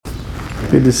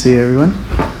Good to see everyone.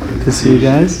 Good to see you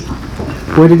guys.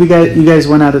 Where did you guys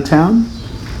went out of town?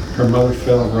 Her mother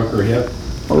fell and broke her hip.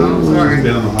 Oh, She's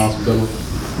been in the hospital,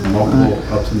 multiple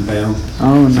ups and downs.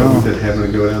 Oh, no. So we've been having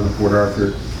to go down to Port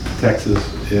Arthur, Texas,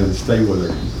 and stay with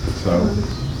her. So.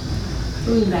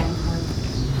 Moving back and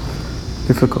forth.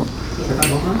 Difficult.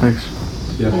 Yeah. Thanks.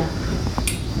 Yeah.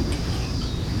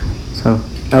 So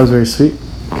that was very sweet.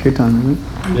 Kirtan, right?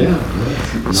 Yeah.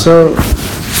 So,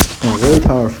 really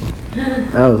powerful.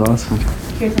 That was awesome.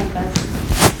 Kirtan Fest.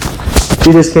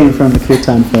 She just came from the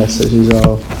Kirtan Fest, so she's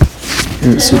all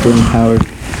super empowered.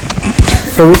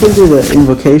 So we can do the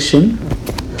invocation.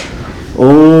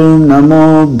 Om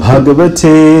Namo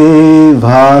Bhagavate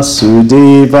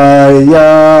Vasudevaya.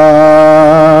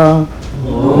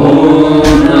 Om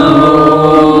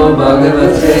Namo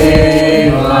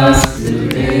Bhagavate Vasudevaya.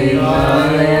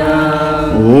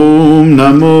 Om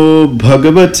Namo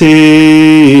Bhagavate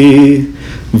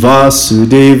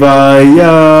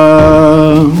Vasudevaya.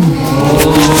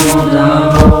 Om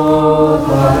Namo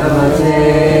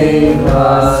Bhagavate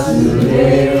Vasudevaya.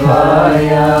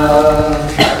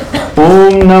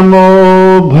 Om Namo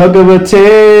Bhagavate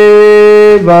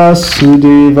Vasudevaya.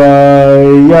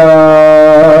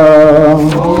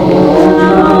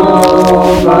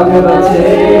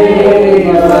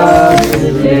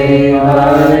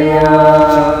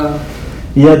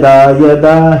 Yada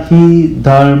yada hi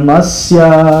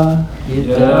dharmasya.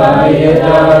 Yada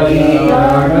yada hi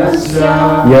dharmasya.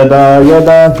 Yada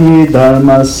yada hi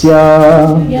dharmasya.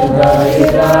 Yada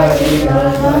yada hi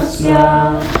dharmasya.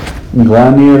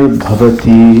 Glanir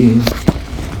bhavati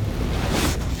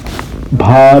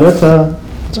Bharata.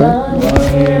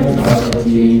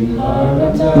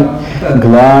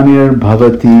 Glanir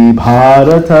bhavati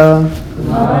Bharata.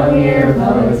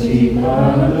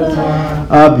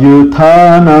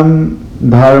 Abhyuthanam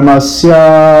dharmasya.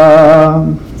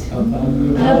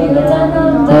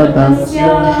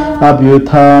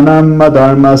 Abhyuthanam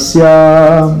adharmasya.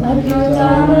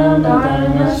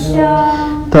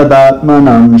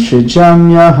 Tadatmanam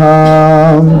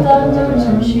shrijamyaham.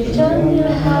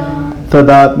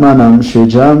 Tadatmanam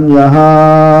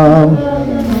shrijamyaham.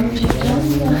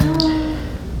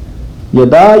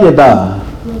 Yada yada.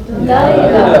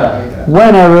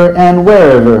 Whenever and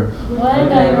wherever.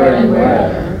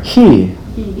 He.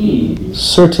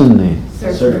 Certainly.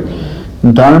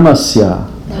 Dharmasya.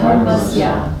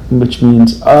 Which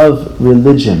means of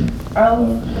religion.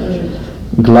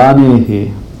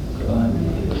 Glanihi.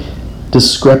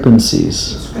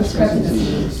 Discrepancies.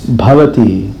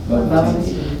 Bhavati.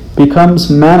 Becomes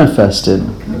manifested.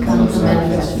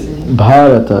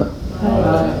 Bharata.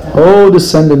 O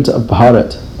descendant of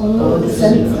Bharat.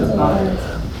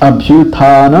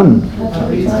 Abhyuthanam.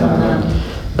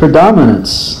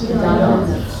 Predominance.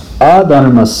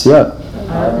 Adharmasya.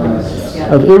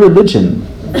 Of irreligion.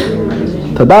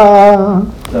 Tada!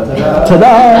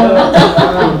 Tada!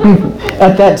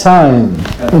 At that time.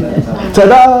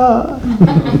 Tada!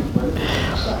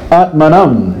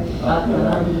 Atmanam.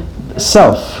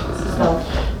 Self.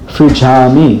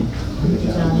 Frijami.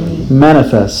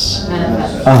 Manifests.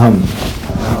 Aham.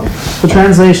 The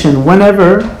translation: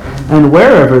 whenever and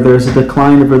wherever there is a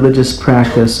decline of religious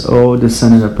practice, O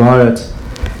descendant of Bharat,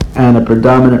 and a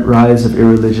predominant rise of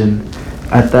irreligion,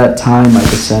 at that time I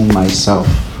descend myself.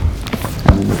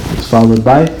 And it's followed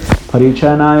by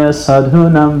Parichanaya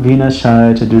sadhunam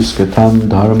vinashaya chaduskatam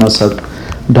dharma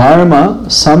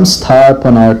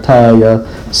samsthapanarthaya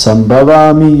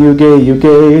sambhavami yuge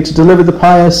yuge, to deliver the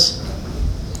pious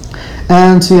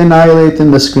and to annihilate the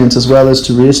miscreants, as well as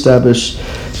to reestablish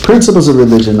principles of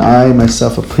religion. I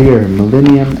myself appear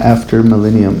millennium after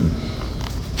millennium.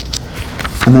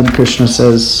 And then Krishna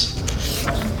says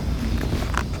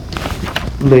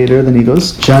later, then he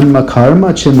goes, Janma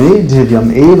karma chime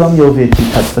divyam evam yoveti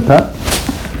tatvata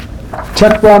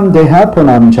chatvam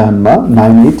dehapunam janma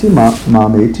naimeti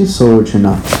mameti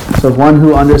sojana. So one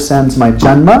who understands my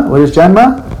janma, what is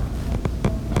janma?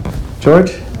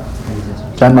 George?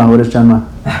 Janma, what is janma?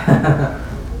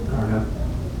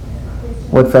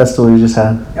 What festival you just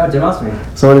had? Oh, Janmashtami.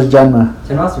 So what is janma?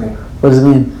 Janmashtami. What does it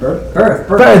mean? Birth.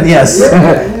 Birth, yes.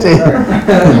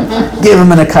 Give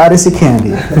him an Ekadasi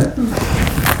candy.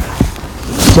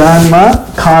 Janma,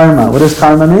 karma. What does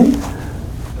karma mean?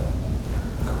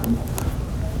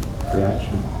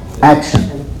 Reaction. Action.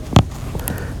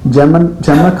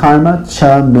 Janma karma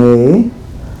cha me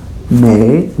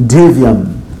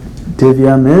divyam.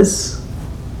 Divyam is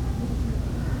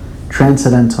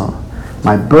transcendental.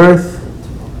 My birth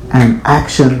and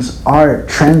actions are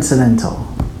transcendental.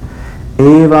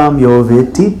 Evam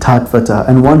yoviti tattvata.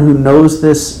 And one who knows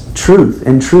this truth,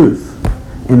 in full,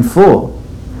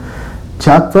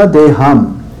 Chakva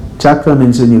deham. Chakva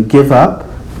means when you give up,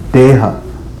 deha,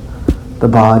 the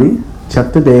body,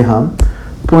 chakta deham.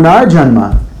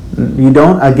 Punarjanma, you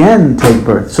don't again take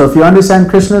birth. So if you understand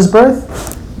Krishna's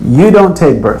birth, you don't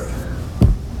take birth.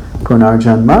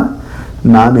 Punarjanma,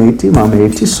 nameti,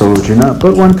 mameti, sojana,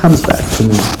 but one comes back to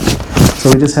me. So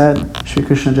we just had Sri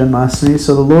Krishna Janmashtami.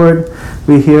 So the Lord,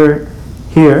 we hear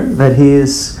here that He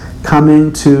is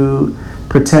coming to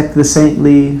protect the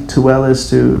saintly, as well as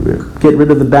to get rid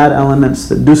of the bad elements,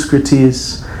 the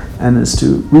duskritis, and is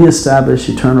to reestablish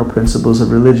eternal principles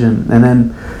of religion. And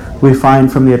then we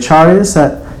find from the Acharyas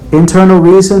that internal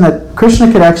reason that Krishna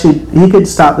could actually, he could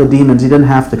stop the demons. He didn't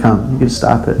have to come. He could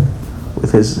stop it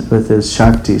with his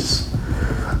shaktis.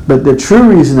 But the true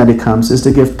reason that he comes is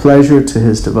to give pleasure to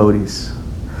his devotees.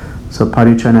 So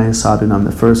Parichana Sadhunam,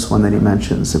 the first one that he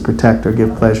mentions, to protect or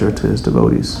give pleasure to his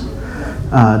devotees.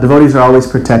 Devotees are always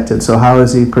protected. So how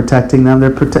is he protecting them?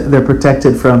 They're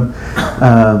protected from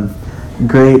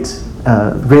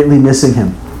greatly missing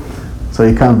him. So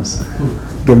he comes.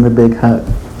 Give him a big hug.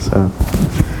 So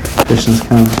Krishna's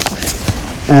come.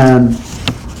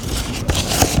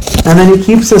 And then he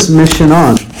keeps this mission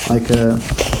on. Like the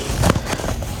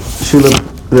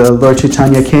Lord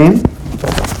Chaitanya came,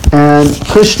 and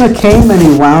Krishna came and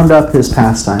he wound up his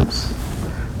pastimes.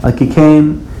 Like he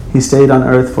came, he stayed on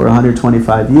earth for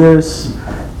 125 years.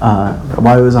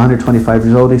 While he was 125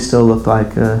 years old, he still looked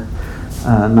like a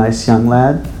nice young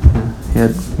lad. He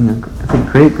had, I think,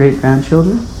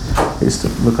 great-grandchildren. He used to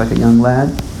look like a young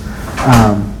lad.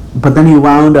 But then he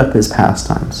wound up his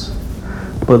pastimes.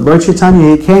 But Lord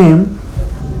Chaitanya, he came,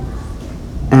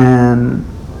 and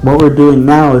what we're doing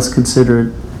now is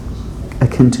considered a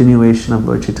continuation of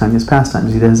Lord Chaitanya's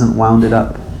pastimes. He hasn't wound it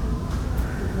up.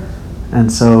 And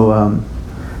so,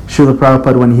 Srila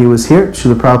Prabhupada, when he was here,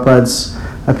 Srila Prabhupada's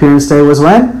appearance day was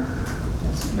when?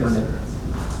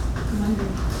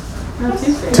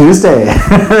 Tuesday.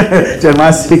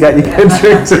 Janmashtami got you good.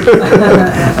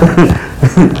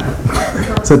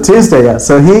 So Tuesday, yeah.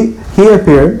 So he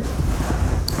appeared.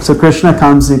 So Krishna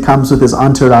comes. He comes with his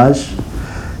entourage,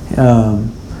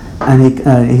 and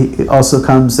he also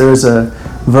comes. There's a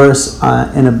verse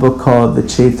in a book called the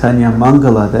Chaitanya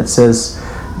Mangala that says,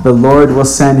 "The Lord will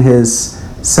send His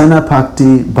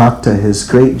Senapati Bhakta, His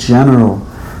great general,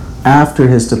 after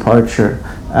His departure,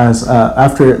 as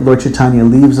after Lord Chaitanya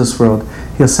leaves this world,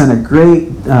 He'll send a great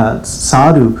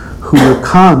sadhu who will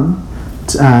come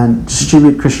and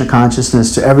distribute Krishna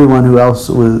consciousness to everyone who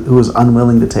was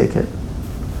unwilling to take it."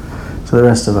 So the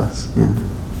rest of us, yeah.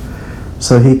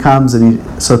 So he comes, and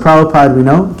so Prabhupada, we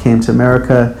know, came to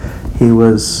America. He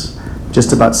was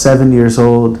just about 70 years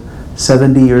old,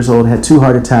 had 2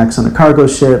 heart attacks on a cargo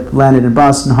ship, landed in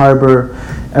Boston Harbor.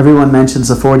 Everyone mentions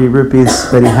the 40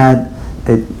 rupees that he had.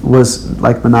 It was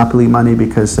like monopoly money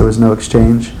because there was no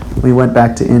exchange. When he went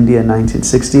back to India in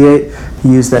 1968, he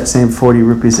used that same 40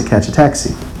 rupees to catch a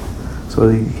taxi. So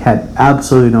he had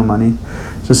absolutely no money.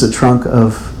 Just a trunk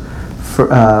of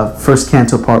First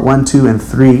Canto Part 1, 2, and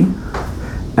 3,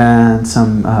 and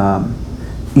some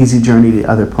Easy Journey to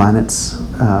Other Planets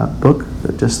book,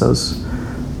 just those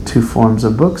 2 forms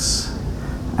of books,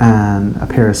 and a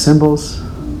pair of cymbals,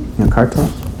 karta,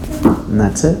 and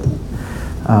that's it.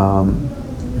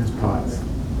 Pots.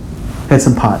 Had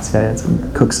some pots, yeah, had some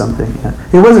cook something. Yeah.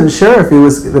 He wasn't sure if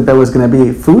that there was going to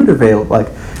be food available,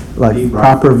 like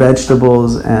proper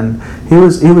vegetables, and he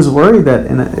was worried that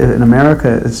in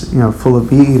America it's full of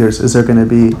bee eaters. Is there going to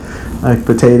be like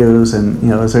potatoes, and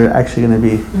is there actually going to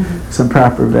be some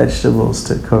proper vegetables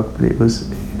to cook? But he was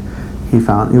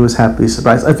happily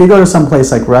surprised. If you go to some place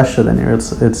like Russia, then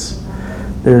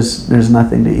there's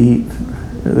nothing to eat.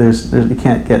 You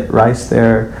can't get rice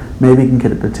there. Maybe you can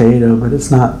get a potato, but it's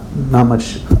not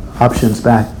much options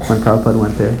back when Prabhupada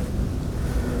went there.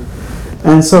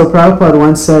 And so Prabhupada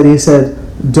once said, he said,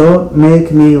 "Don't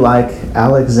make me like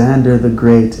Alexander the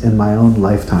Great in my own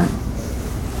lifetime."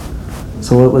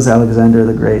 So what was Alexander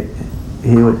the Great?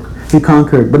 He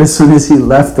conquered, but as soon as he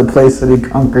left the place that he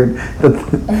conquered,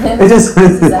 it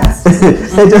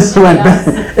just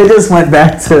went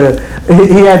back to,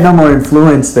 he had no more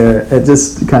influence there. It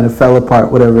just kind of fell apart,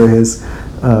 whatever his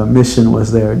mission was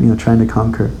there, trying to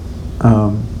conquer.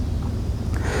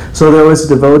 So there was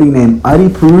a devotee named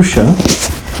Adipurusha.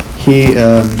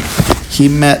 He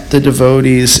met the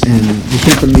devotees he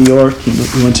came from New York. He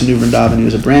went to New Vrindavan. He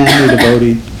was a brand new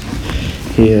devotee.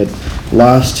 He had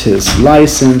lost his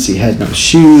license. He had no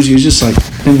shoes. He was just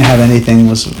didn't have anything.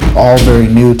 Was all very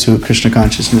new to Krishna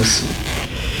consciousness.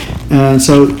 And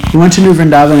so he went to New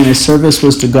Vrindavan, and his service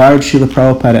was to guard Srila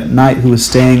Prabhupada at night,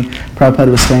 Prabhupada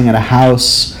was staying at a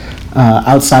house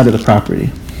outside of the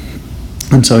property.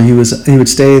 And so he would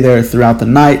stay there throughout the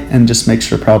night and just make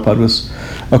sure Prabhupada was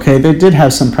okay. They did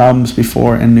have some problems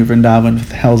before in New Vrindavan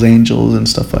with Hell's Angels and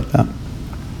stuff like that.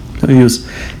 So he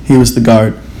was the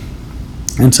guard.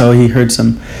 And so he heard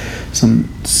some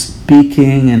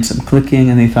speaking and some clicking,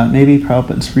 and he thought maybe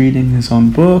Prabhupada's reading his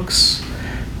own books.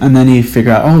 And then he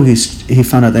figured out, he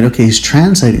found out that, okay, he's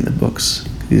translating the books.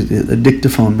 The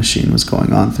dictaphone machine was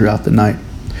going on throughout the night.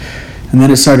 And then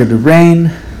it started to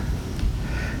rain,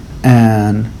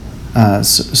 and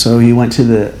so he went to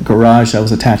the garage that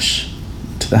was attached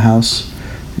to the house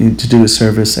to do his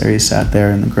service there. He sat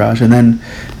there in the garage. And then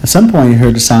at some point he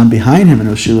heard a sound behind him, and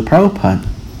it was Srila Prabhupada.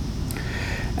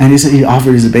 And he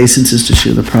offered his obeisances to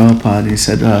Srila Prabhupada. He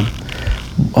said,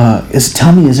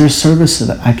 tell me, is there a service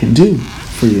that I can do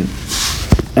for you?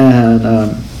 And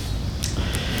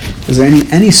is there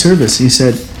any service? He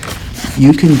said,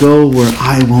 you can go where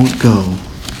I won't go.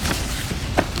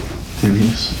 And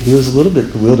he was a little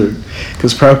bit bewildered,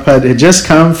 because Prabhupada had just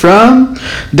come from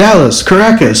Dallas,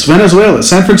 Caracas, Venezuela,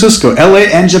 San Francisco, LA,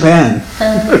 and Japan.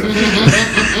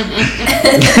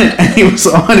 And he was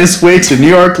on his way to New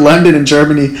York, London, and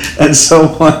Germany, and so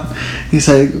on. He's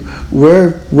like,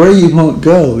 where you won't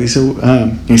go? He said,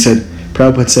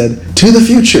 Prabhupada said, to the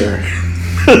future.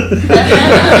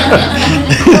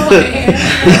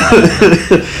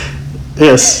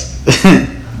 Yes.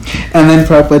 And then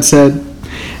Prabhupada said,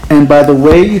 and by the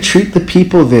way you treat the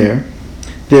people there,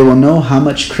 they will know how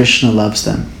much Krishna loves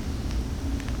them.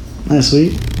 Isn't that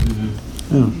sweet?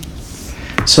 Mm-hmm. Oh.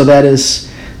 So that is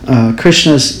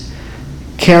Krishna's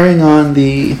carrying on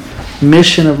the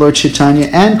mission of Lord Chaitanya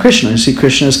and Krishna. You see,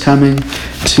 Krishna is coming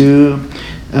to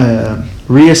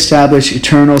reestablish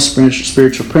eternal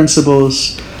spiritual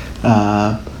principles,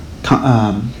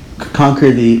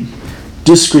 conquer the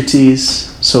duskritis.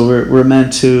 So we're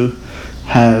meant to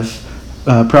have,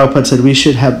 Prabhupada said we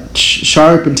should have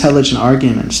sharp, intelligent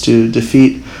arguments to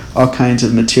defeat all kinds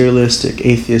of materialistic,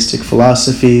 atheistic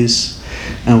philosophies,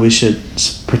 and we should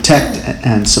protect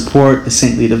and support the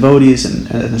saintly devotees and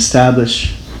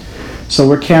establish. So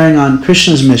we're carrying on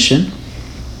Krishna's mission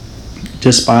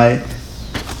just by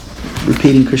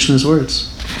repeating Krishna's words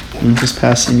and just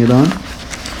passing it on.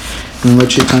 And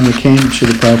Lord Chaitanya came,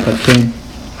 Srila Prabhupada came.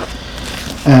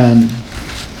 And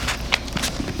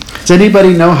does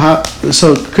anybody know how?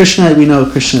 So Krishna, we know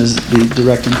Krishna is the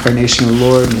direct incarnation of the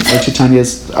Lord, and Lord Chaitanya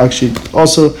is actually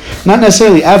also not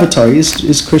necessarily avatar.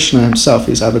 He's Krishna himself.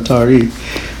 He's avatari.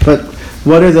 But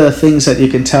what are the things that you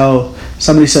can tell?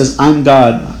 Somebody says, "I'm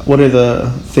God." What are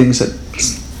the things that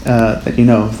you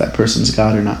know if that person's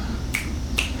God or not?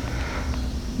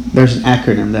 There's an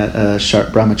acronym that Sharp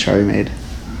Brahmachari made.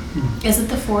 Is it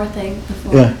the four thing? The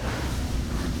four? Yeah.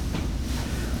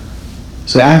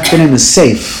 So the acronym is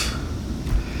SAFE.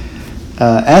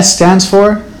 S stands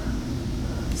for?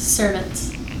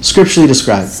 Servants. Scripturally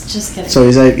described. Just kidding. So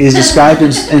he's described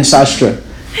in Shastra.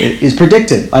 He's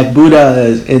predicted, like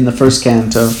Buddha in the first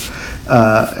canto.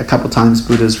 A couple times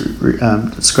Buddha's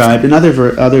described in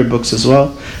other books as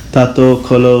well. Tato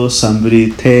kolo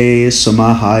samvrite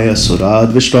somahaya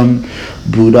surad vishram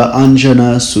Buddha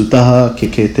anjana sutaha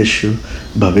keketeshu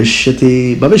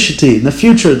bhavishyati. Bhavishyati. In the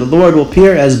future, the Lord will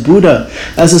appear as Buddha,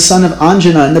 as the son of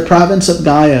Anjana in the province of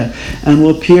Gaya, and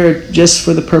will appear just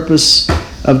for the purpose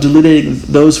of deluding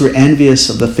those who are envious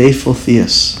of the faithful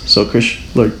theists. So Krishna,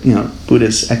 Lord,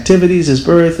 Buddha's activities, his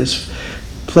birth, his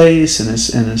place, and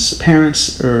his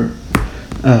parents are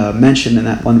mentioned in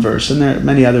that one verse, and there are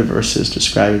many other verses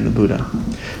describing the Buddha.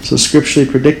 So scripturally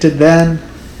predicted. Then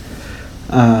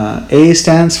A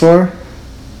stands for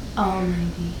Almighty.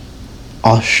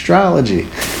 Astrology.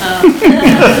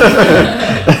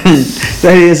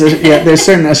 There's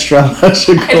certain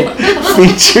astrological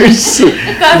features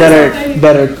that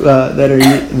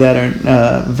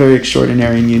are very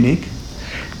extraordinary and unique.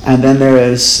 And then there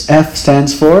is F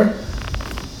stands for.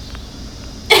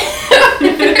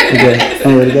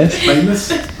 Anybody guess?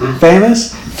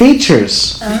 Famous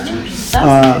features. That's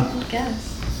a good guess.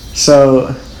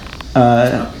 So,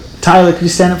 Tyler, could you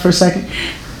stand up for a second?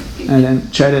 And then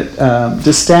try to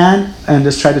just stand and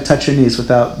just try to touch your knees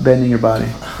without bending your body.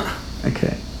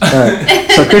 Okay. All right.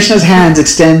 So Krishna's hands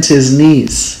extend to his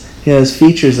knees. He has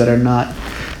features that are not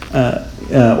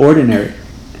ordinary.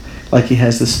 Like he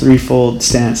has this threefold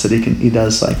stance that he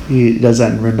does that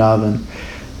in Vrindavan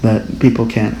that people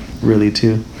can't really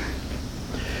do.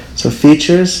 So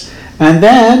features, and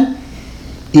then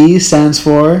E stands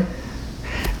for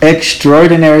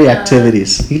extraordinary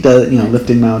activities. He does,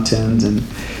 lifting mountains and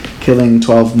killing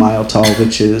 12-mile-tall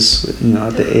witches,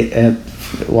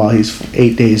 while he's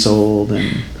 8 days old.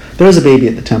 And there was a baby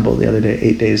at the temple the other day,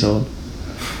 8 days old.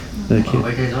 Really cute.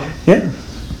 Like I don't. Yeah.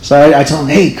 So I told him,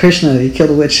 hey, Krishna, he killed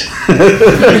a witch.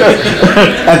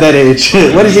 At that age.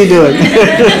 What is he doing?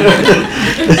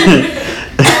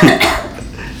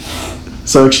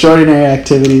 So extraordinary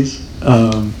activities.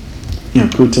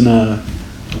 Putana.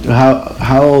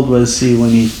 How old was he when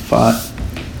he fought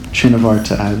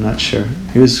Trinavarta? I'm not sure.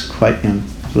 He was quite young,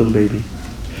 little baby.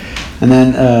 And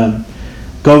then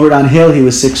Govardhan Hill, he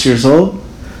was 6 years old.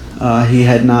 He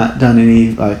had not done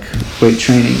any weight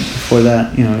training before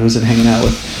that. He wasn't hanging out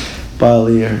with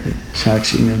Bali or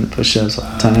Shakshi and the push-ups all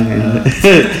the time.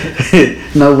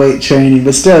 No weight training,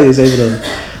 but still he was able to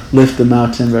lift the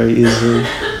mountain very easily.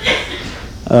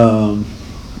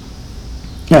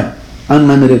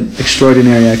 Unlimited,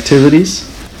 extraordinary activities.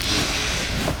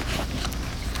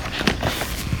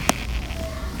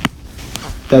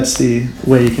 That's the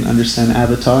way you can understand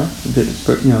Avatar.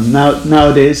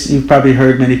 Nowadays you've probably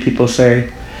heard many people say,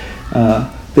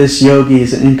 this yogi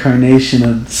is an incarnation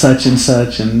of such and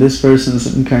such, and this person is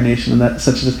an incarnation of that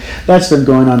such and such. That's been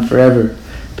going on forever.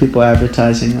 People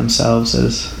advertising themselves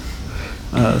as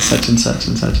such and such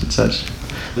and such and such.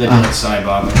 They did Sai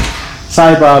Baba.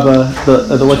 Sai Baba,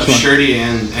 the which one? Shirdi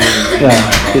and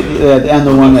and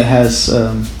the one that has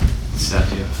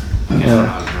Satya. I can't know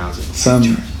how to pronounce it.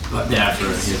 some Afro.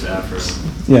 Here's Afro.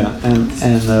 and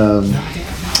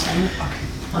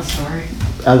I'm sorry.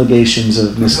 allegations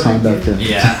of misconduct.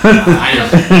 Yeah, I know.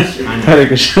 Hare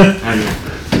Krishna. I know.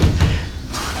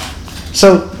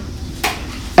 So,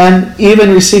 and even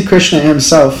we see Krishna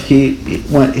himself. When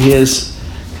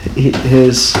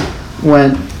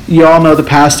you all know the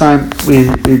pastime, we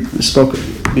spoke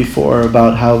before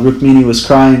about how Rukmini was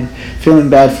crying, feeling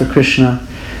bad for Krishna.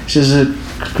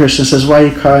 Krishna says, "Why are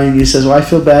you crying?" He says, "Well, I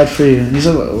feel bad for you." And he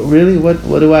said, well, "Really?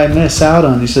 What do I miss out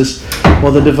on?" He says,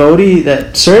 "Well, the devotee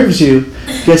that serves you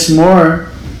gets more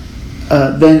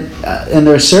in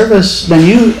their service than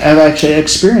you have actually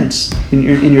experienced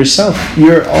in yourself.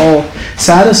 You're all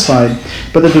satisfied,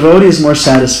 but the devotee is more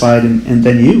satisfied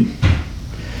than you."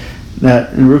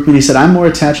 And Rukmini said, "I'm more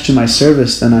attached to my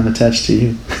service than I'm attached to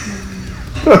you."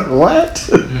 What?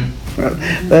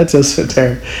 That's just so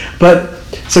terrible. But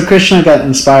so Krishna got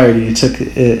inspired. He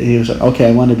was like, okay,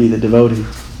 I want to be the devotee.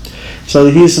 So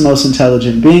he's the most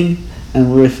intelligent being,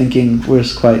 and we're thinking we're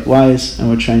quite wise, and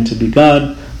we're trying to be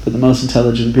God. But the most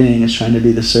intelligent being is trying to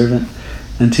be the servant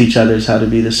and teach others how to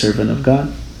be the servant of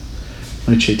God,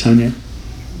 like Chaitanya.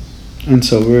 And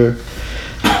so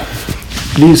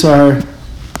these are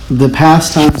the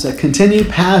pastimes that continue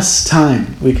past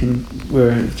time.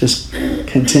 We're just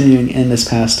continuing in this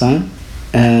pastime,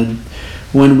 and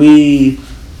when we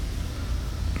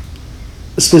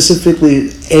specifically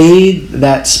aid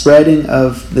that spreading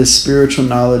of the spiritual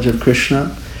knowledge of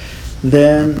Krishna,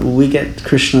 then we get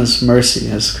Krishna's mercy.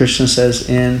 As Krishna says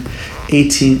in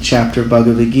 18th chapter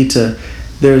Bhagavad Gita,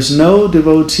 "There's no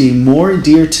devotee more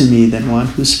dear to me than one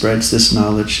who spreads this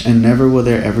knowledge, and never will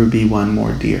there ever be one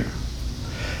more dear."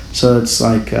 So it's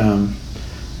like,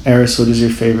 Eris, what is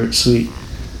your favorite sweet?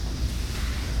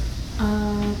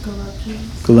 Gulab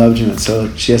Jamuns. Gulab Jamuns. So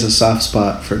she has a soft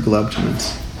spot for Gulab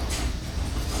Jamuns.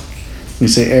 You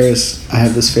say, "Eris, I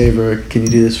have this favor. Can you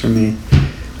do this for me?"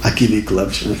 "I'll give you Gulab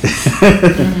Jamuns."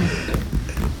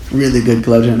 Really good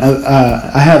Gulab Jamun.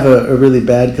 I have a really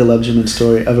bad Gulab Jamun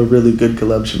story of a really good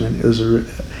Gulab Jamun. It was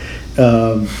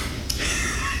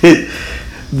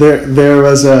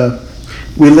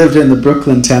we lived in the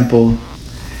Brooklyn Temple,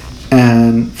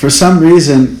 and for some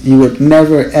reason you would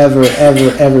never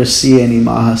ever see any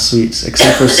Maha sweets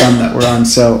except for some that were on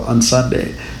sale on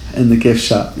Sunday in the gift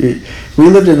shop. We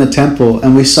lived in the temple,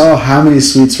 and we saw how many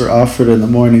sweets were offered in the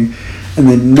morning, and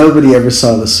then nobody ever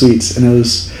saw the sweets, and it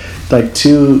was like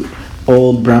two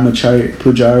old brahmachari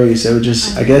pujaris that would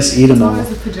just, I guess, eat them all.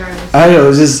 I know, it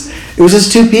was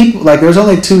just two people. Like, there was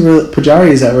only two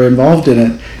pujaris that were involved in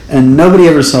it, and nobody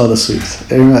ever saw the sweets.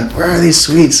 And we were like, "Where are these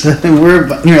sweets?" And we're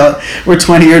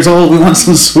 20 years old. We want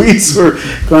some sweets. We're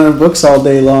going to books all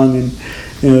day long, and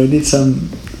we need some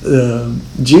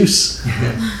juice.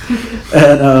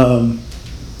 And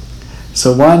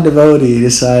so one devotee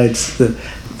decides, the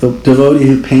devotee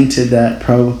who painted that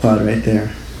Prabhupada right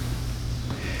there,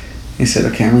 he said,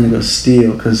 "Okay, I'm going to go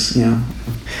steal, because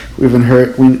we've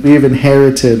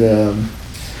inherited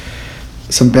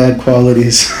some bad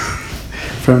qualities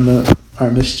from our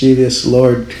mischievous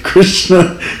Lord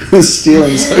Krishna, who's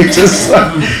stealing." So he just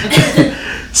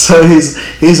so he's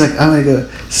like, "I'm going to go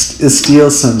steal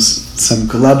some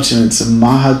Gulab Jamuns, some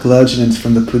Maha Gulab Jamuns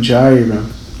from the Pujari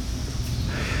room."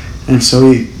 And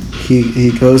so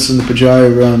he goes from the Pujari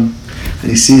room,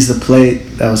 and he sees the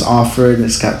plate that was offered, and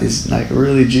it's got these like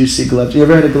really juicy Gulab Jamuns. You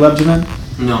ever had a Gulab Jamun?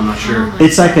 No, I'm not sure.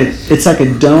 It's like a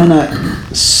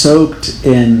donut soaked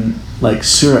in like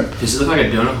syrup. Does it look like a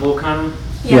donut hole kind of?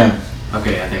 Yeah.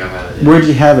 Okay, I think I've had it. Yeah. Where'd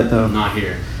you have it though? Not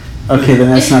here. Okay, then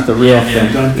that's not the real Yeah.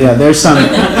 thing. Yeah, there's some.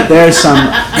 Yeah,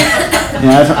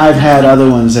 I've had other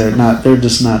ones that are not. They're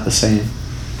just not the same.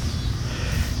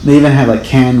 They even have like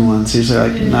canned ones. These are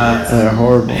like not. They're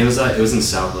horrible. It was in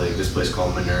South Lake. This place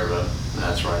called Minerva.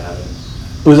 That's where I had it.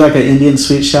 It was like an Indian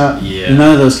sweet shop. Yeah.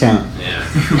 None of those count. Yeah.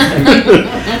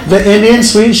 The Indian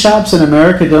sweet shops in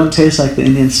America don't taste like the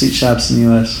Indian sweet shops in the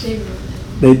U.S.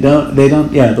 They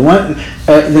don't. Yeah, the one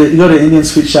you go to an Indian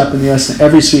sweet shop in the U.S. and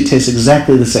every sweet tastes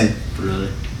exactly the same. Really?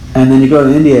 And then you go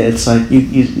to India, it's like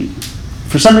you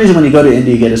for some reason when you go to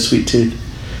India you get a sweet tooth,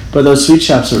 but those sweet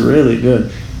shops are really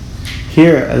good.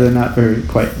 Here they're not very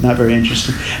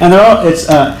interesting, and they're all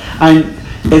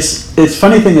it's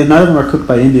funny thing that none of them are cooked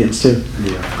by Indians too.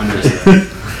 Yeah, I noticed that.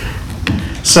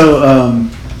 So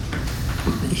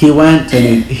he went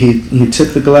and he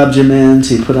took the gulab jamins,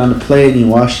 he put on a plate and he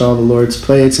washed all the Lord's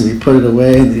plates and he put it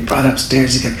away and he brought it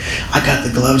upstairs. He goes, I got the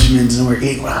gulab jamins and we're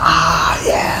eating.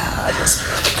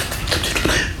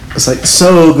 It's like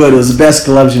so good. It was the best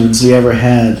gulab jamins we ever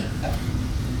had,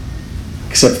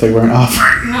 except they weren't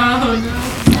offered. Oh,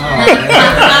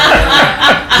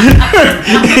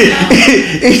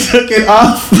 he took it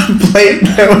off the plate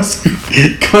that was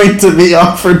going to be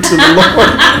offered to the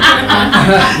Lord.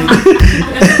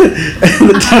 And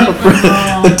the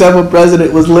temple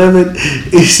president was livid.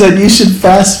 He said, you should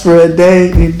fast for a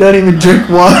day. You don't even drink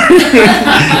water.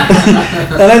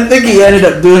 And I think he ended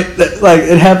up doing that. Like,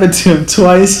 it happened to him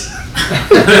twice.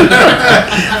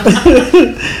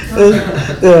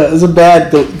 It was a bad,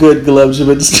 good gulab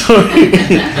jamun story.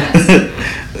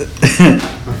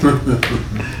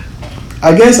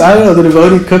 I guess, I don't know, the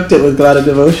devotee cooked it with a lot of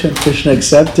devotion. Krishna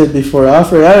accepted before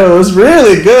offering. I don't know, it was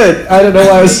really good. I don't know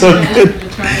why it was so good.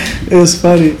 It was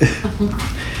funny.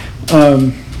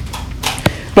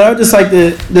 But I would just like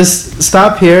to just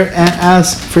stop here and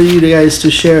ask for you guys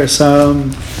to share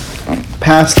some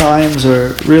pastimes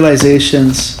or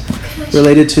realizations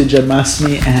related to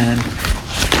Janmashtami and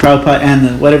Prabhupada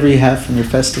and whatever you have from your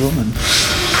festival. And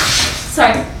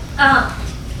sorry.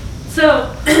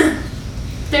 So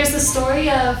there's the story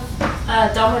of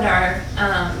Damodar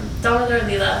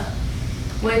Leela,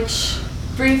 which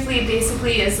briefly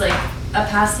basically is like a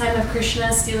pastime of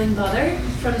Krishna stealing butter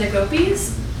from the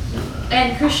gopis.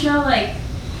 And Krishna, like,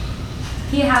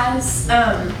 he has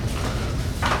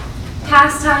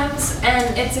pastimes,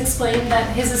 and it's explained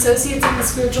that his associates in the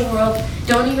spiritual world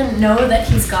don't even know that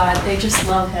he's God. They just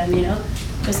love him, you know?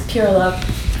 Just pure love.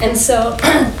 And so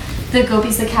the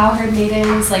gopis, the cowherd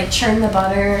maidens, like churn the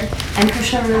butter, and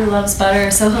Krishna really loves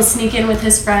butter, so he'll sneak in with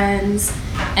his friends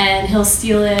and he'll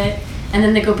steal it, and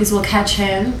then the gopis will catch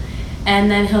him,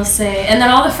 and then he'll say, and then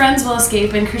all the friends will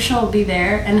escape and Krishna will be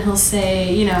there and he'll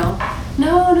say, you know,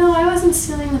 no, I wasn't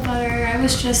stealing the butter, I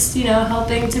was just, you know,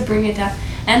 helping to bring it down.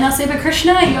 And they'll say, but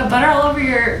Krishna, you have butter all over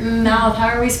your mouth. How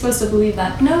are we supposed to believe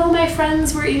that? No, my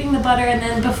friends were eating the butter, and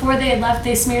then before they had left,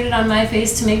 they smeared it on my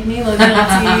face to make me look guilty.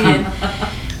 And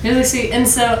really sweet. And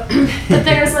so, but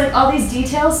there's like all these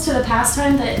details to the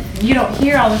pastime that you don't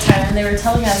hear all the time. And they were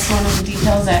telling us one of the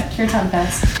details at Kirtan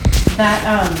Fest that,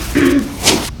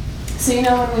 so you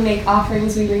know when we make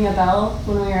offerings, we ring a bell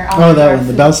when we are offering. oh, that one,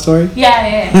 the bell story?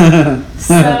 Yeah.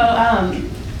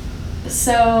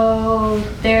 So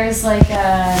there's like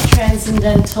a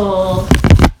transcendental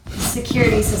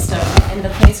security system in the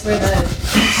place where the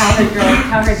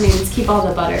cowherd maidens keep all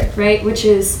the butter, right? Which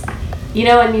is, you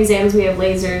know, in museums we have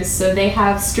lasers, so they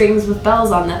have strings with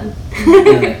bells on them.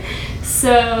 Yeah.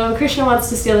 So Krishna wants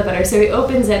to steal the butter, so he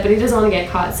opens it, but he doesn't want to get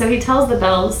caught. So he tells the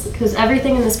bells, because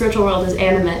everything in the spiritual world is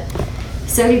animate.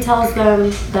 So he tells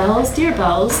them, bells, dear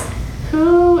bells,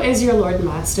 who is your Lord and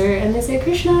Master? And they say,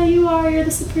 Krishna, you're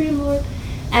the Supreme Lord.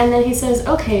 And then he says,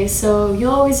 okay, so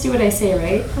you'll always do what I say,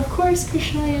 right? Of course,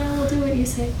 Krishna, yeah, we'll do what you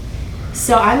say.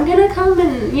 So I'm going to come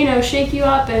and, you know, shake you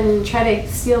up and try to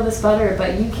steal this butter,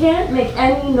 but you can't make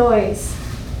any noise.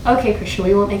 Okay, Krishna,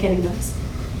 we won't make any noise.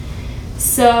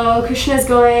 So Krishna's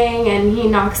going and he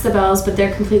knocks the bells, but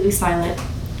they're completely silent.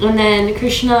 And then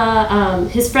Krishna,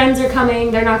 his friends are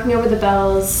coming, they're knocking over the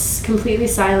bells, completely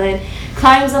silent,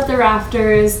 climbs up the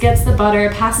rafters, gets the butter,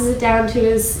 passes it down to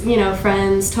his, you know,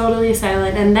 friends, totally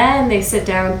silent, and then they sit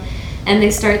down and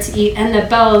they start to eat, and the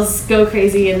bells go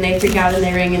crazy and they freak out and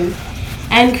they ring,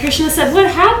 and Krishna said, what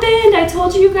happened? I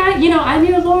told you guys, you know, I'm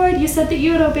your Lord, you said that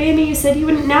you would obey me, you said you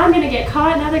wouldn't, now I'm going to get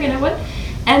caught, now they're going to what?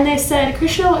 And they said,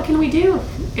 Krishna, what can we do?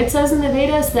 it says in the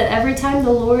Vedas that every time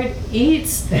the Lord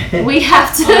eats, we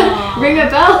have to ring a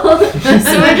bell.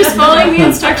 So we're just following the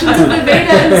instructions of the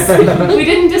Vedas. We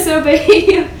didn't disobey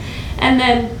you. And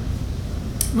then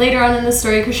later on in the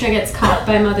story, Krishna gets caught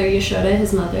by Mother Yashoda,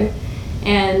 his mother.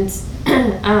 And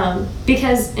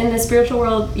because in the spiritual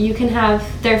world,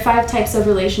 there are 5 types of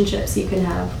relationships you can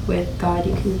have with God.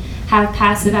 You can have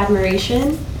passive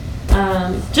admiration.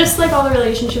 Just like all the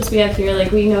relationships we have here,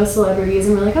 like we know celebrities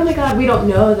and we're like, oh my God, we don't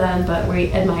know them, but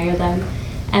we admire them.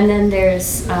 And then there's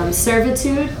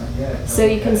servitude, so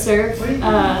you can serve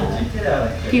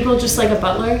people just like a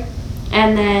butler.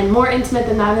 And then more intimate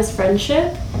than that is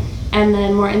friendship. And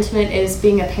then more intimate is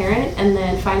being a parent. And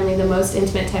then finally, the most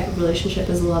intimate type of relationship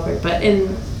is a lover. But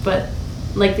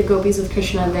like the gopis with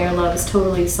Krishna, their love is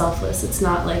totally selfless. It's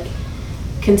not like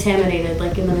contaminated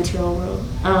like in the material world.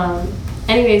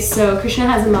 Anyways, so Krishna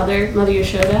has a mother, Mother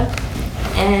Yashoda,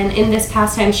 and in this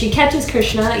pastime, she catches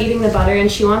Krishna eating the butter,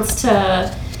 and she wants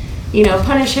to,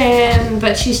 punish him,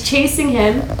 but she's chasing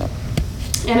him.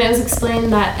 And it was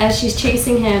explained that as she's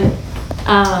chasing him,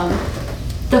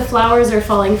 the flowers are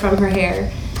falling from her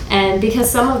hair, and because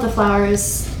some of the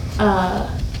flowers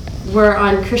were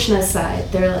on Krishna's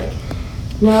side, they're like,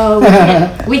 no,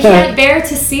 we can't bear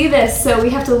to see this, so we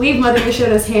have to leave Mother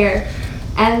Yashoda's hair.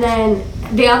 And then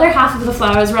the other half of the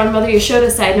flowers were on Mother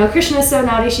Yashoda's side. No, Krishna is so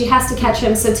naughty, she has to catch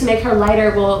him, so to make her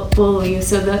lighter, we'll leave.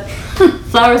 So the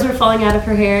flowers were falling out of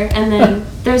her hair. And then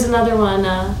there's another one,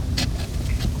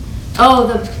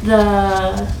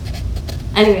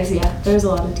 anyways, yeah, there's a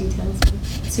lot of details.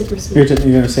 Super sweet. You're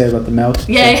going to say about the milk?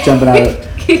 Yeah.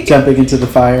 Jumping into the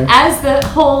fire? As the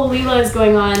whole Leela is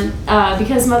going on,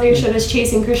 because Mother Yashoda is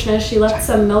chasing Krishna, she left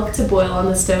some milk to boil on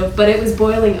the stove, but it was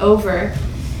boiling over.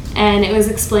 And it was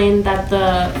explained that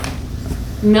the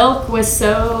milk was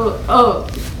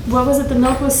the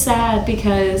milk was sad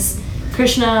because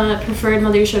Krishna preferred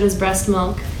Mother Yashoda's breast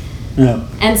milk. Yeah.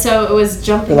 And so it was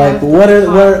jumping like, out of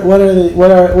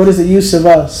what is the use of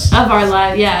us? Of our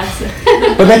life, yeah.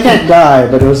 But they can't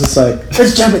die, but it was just like,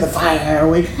 let's jump in the fire,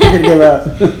 we're going to give up.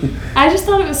 I just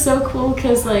thought it was so cool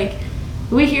because, like,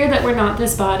 we hear that we're not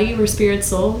this body, we're spirit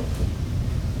soul.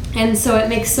 And so it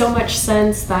makes so much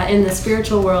sense that in the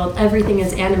spiritual world, everything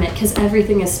is animate because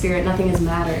everything is spirit, nothing is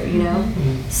matter,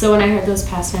 Mm-hmm. So when I heard those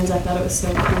pastimes, I thought it was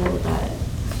so cool that...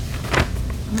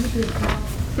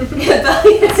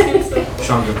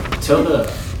 Chandra,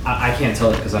 I can't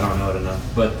tell it because I don't know it enough,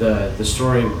 but the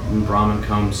story when Brahman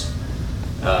comes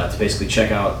to basically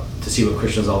check out to see what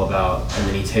Krishna's all about, and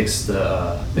then he takes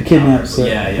the kidnaps.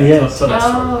 Yeah. Yes. Tell that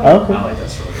story. Okay. I like that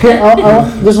story. Okay,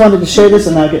 I just wanted to share this,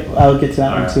 and I'll get to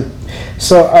that one too.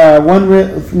 So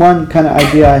one kind of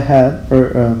idea I had,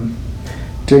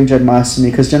 during Janmashtami,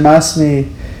 because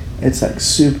Janmashtami, it's like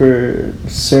super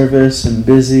service and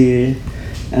busy,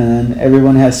 and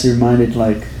everyone has to be reminded,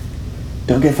 like,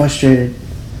 don't get frustrated,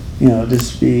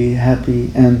 just be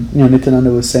happy. And Nityananda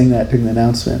was saying that during the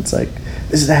announcement. It's like,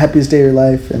 this is the happiest day of your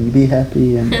life, and be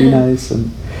happy and be nice.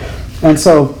 And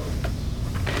so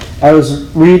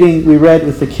we read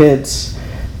with the kids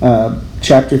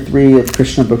chapter 3 of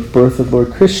Krishna book, Birth of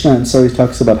Lord Krishna, and so he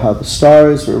talks about how the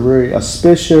stars were very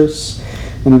auspicious,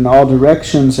 and in all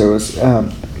directions there was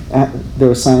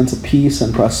signs of peace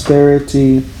and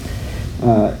prosperity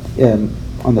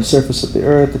on the surface of the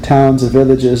earth, the towns, the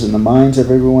villages, and the minds of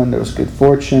everyone. There was good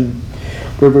fortune.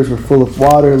 Rivers were full of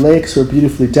water. Lakes were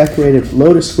beautifully decorated with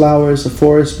lotus flowers. The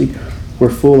forests were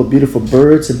full of beautiful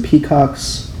birds and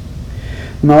peacocks.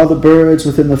 And all the birds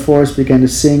within the forest began to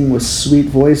sing with sweet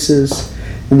voices,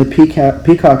 and the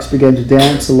peacocks began to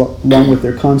dance along with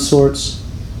their consorts.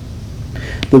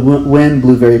 The wind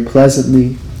blew very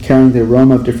pleasantly, carrying the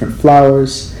aroma of different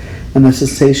flowers, and the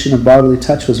sensation of bodily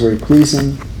touch was very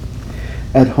pleasing.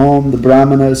 At home, the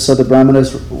Brahmanas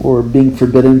were being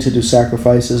forbidden to do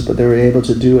sacrifices, but they were able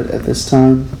to do it at this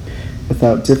time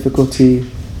without difficulty.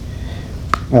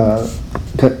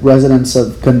 Residents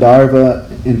of Gandharva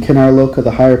in Kinarloka,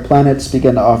 the higher planets,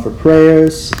 began to offer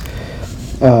prayers.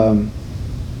 And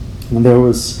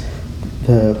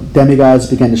the demigods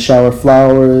began to shower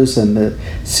flowers, and the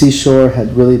seashore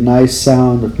had really nice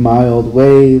sound of mild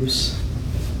waves.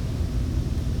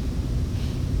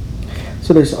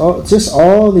 So there's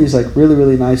all these like really,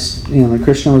 really nice, like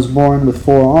Krishna was born with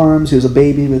 4 arms, he was a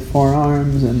baby with 4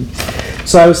 arms, and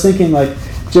so I was thinking, like,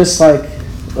 just like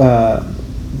the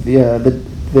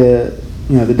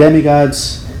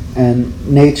demigods and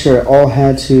nature all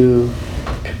had to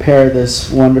prepare this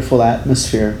wonderful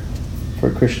atmosphere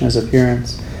for Krishna's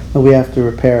appearance, but we have to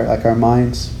repair like our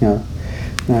minds, it's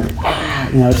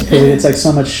because it's like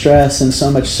so much stress and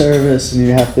so much service, and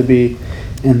you have to be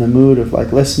in the mood of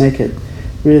like, let's make it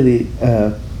really,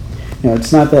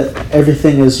 it's not that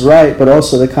everything is right, but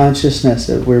also the consciousness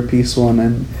that we're peaceful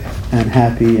and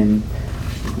happy, and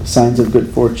signs of good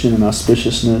fortune and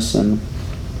auspiciousness and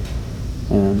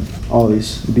all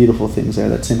these beautiful things there.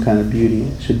 That same kind of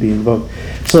beauty should be invoked.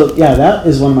 So yeah, that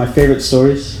is one of my favorite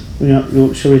stories.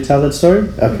 Should we tell that story?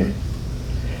 Okay.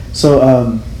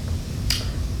 So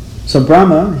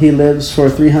Brahma, he lives for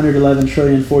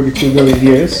 311,042 billion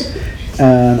years,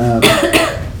 and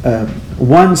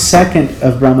 1 second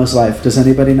of Brahma's life. Does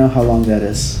anybody know how long that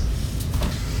is?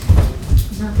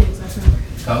 Not the exact number.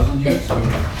 1,000 years?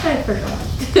 I forgot.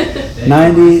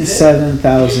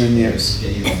 97,000 years.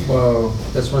 Whoa,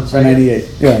 that's 1 Or second. 98.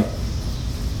 Yeah.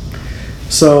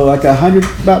 So like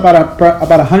about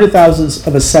 100,000th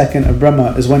of a second of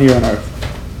Brahma is 1 year on Earth.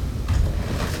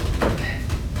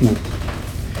 Yeah.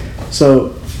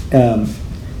 So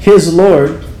his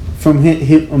Lord, from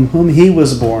whom he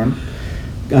was born,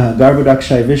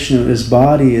 Garbhodakshaya Vishnu, his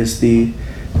body is the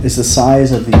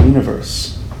size of the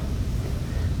universe,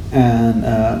 and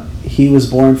he was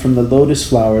born from the lotus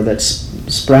flower that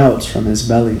sprouts from his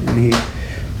belly, and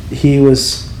he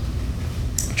was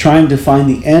trying to find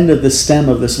the end of the stem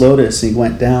of this lotus. He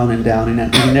went down and down,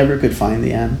 and he never could find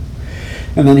the end.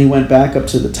 And then he went back up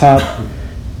to the top,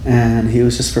 and he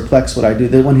was just perplexed what I do.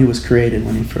 Then when he was created,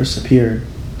 when he first appeared,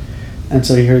 and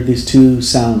so he heard these two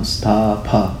sounds, ta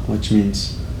pa, which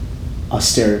means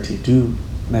austerity, do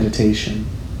meditation.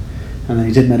 And then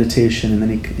he did meditation, and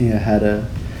then he had a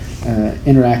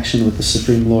interaction with the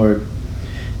Supreme Lord,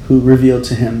 who revealed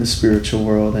to him the spiritual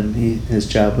world, and his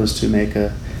job was to make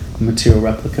a material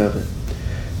replica of it.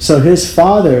 So his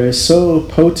father is so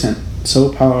potent,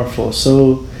 so powerful,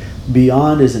 so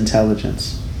beyond his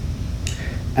intelligence.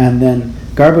 And then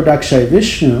Garbhodakshaya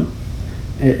Vishnu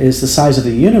is the size of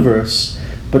the universe,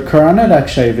 but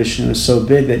Karanodakshaya Vishnu is so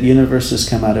big that universes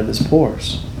come out of his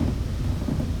pores.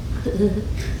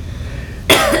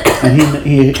 And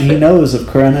he knows of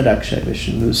Karanodakshaya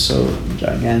Vishnu, who's so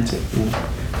gigantic.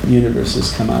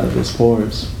 Universes come out of his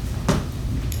pores.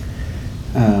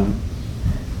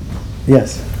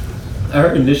 Yes? I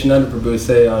heard Nityananda Prabhu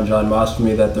say on John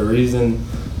Mashtami that the reason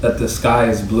that the sky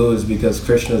is blue is because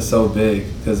Krishna is so big,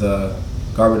 because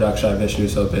Garbhodakshaya Vishnu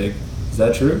is so big. Is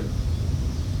that true?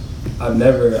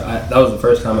 That was the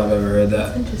first time I've ever heard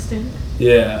that. That's interesting.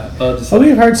 Yeah.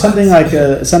 We've heard something like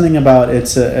something about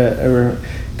it's a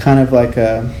kind of like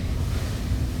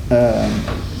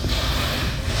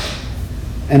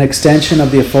an extension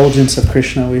of the effulgence of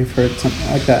Krishna. We've heard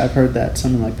something like that. I've heard that,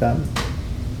 something like that.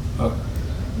 Okay.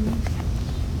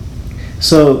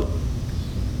 So,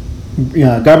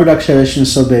 Garbhodakshaya Vishnu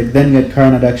is so big. Then you get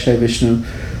Karanodakshaya Vishnu,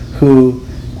 who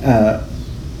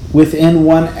within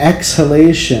one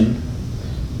exhalation,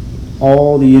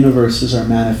 all the universes are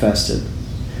manifested.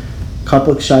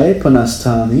 Kapakshaye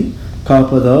punastani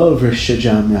kalpado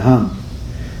vrishajamyaham.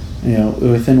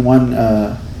 Within one.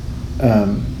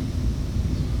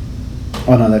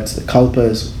 That's the kalpa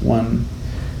is one.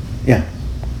 Yeah,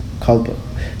 kalpa.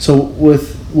 So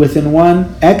within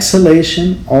one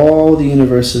exhalation, all the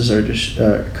universes are just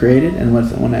created, and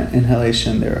with one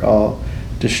inhalation, they're all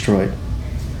destroyed.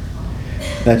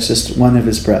 That's just one of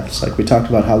his breaths. Like we talked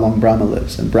about how long Brahma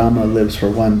lives, and Brahma lives for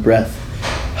one breath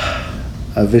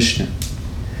of Vishnu.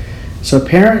 So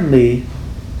apparently,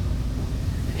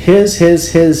 his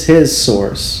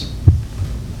source,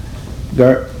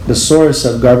 the source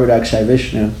of Garbhodakshaya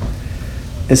Vishnu,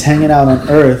 is hanging out on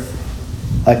earth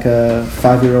like a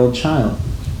 5-year-old child.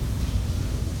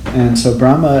 And so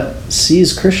Brahma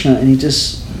sees Krishna, and he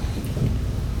just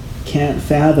can't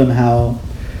fathom how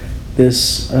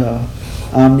this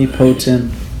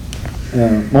omnipotent,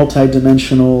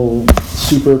 multi-dimensional,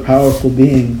 super powerful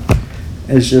being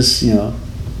is just,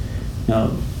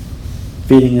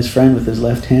 feeding his friend with his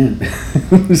left hand.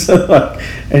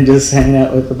 And just hanging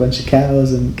out with a bunch of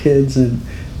cows and kids and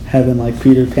having like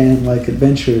Peter Pan-like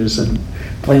adventures and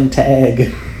playing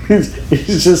tag. It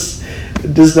just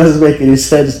doesn't make any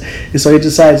sense. So he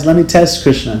decides, let me test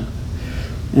Krishna.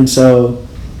 And so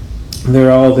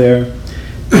they're all there.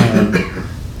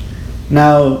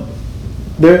 Now,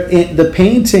 the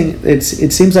painting, it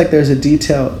seems like there's a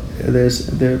detail, there's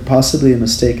possibly a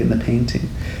mistake in the painting,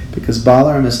 because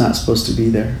Balaram is not supposed to be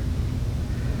there.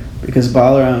 Because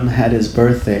Balaram had his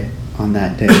birthday on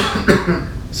that day.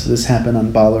 So this happened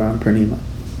on Balaram Purnima.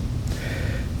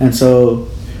 And so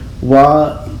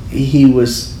while he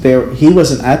was there, he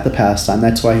wasn't at the pastime.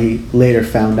 That's why he later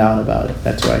found out about it.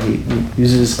 That's why he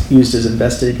used his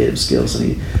investigative skills, and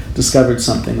he discovered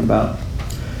something about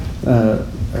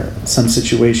some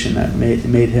situation that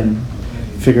made him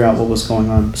figure out what was going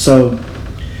on. So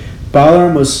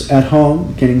Balaram was at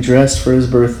home getting dressed for his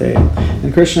birthday,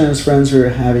 and Krishna and his friends were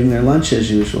having their lunch as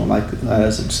usual, like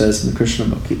as it says in the Krishna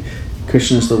book.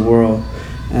 Krishna is the world,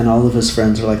 and all of his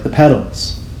friends are like the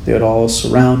petals. They would all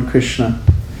surround Krishna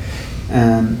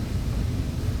and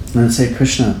I'd say,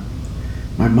 Krishna,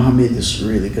 my mom made this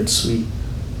really good sweet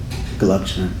gulab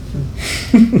jamun.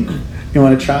 You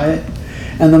want to try it?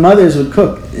 And the mothers would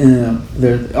cook.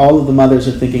 All of the mothers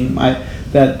are thinking,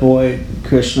 that boy,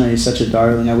 Krishna, he's such a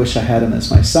darling. I wish I had him as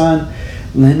my son.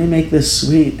 Let me make this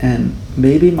sweet, and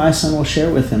maybe my son will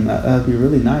share with him. That would be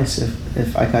really nice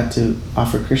if I got to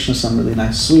offer Krishna some really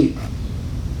nice sweet.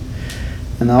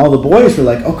 And all the boys were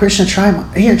like, oh, Krishna, try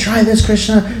this,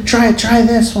 Krishna. Try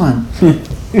this one.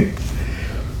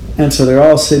 And so they're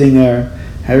all sitting there.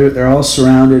 They're all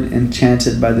surrounded,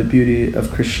 enchanted by the beauty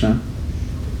of Krishna.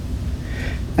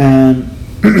 And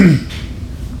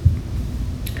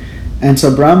and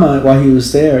so Brahma, while he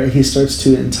was there, he starts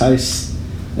to entice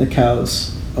the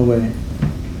cows away.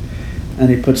 And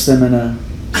he puts them in a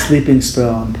sleeping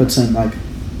spell and puts them like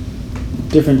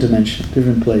different dimension,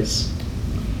 different place.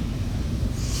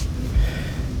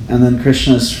 And then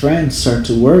Krishna's friends start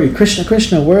to worry.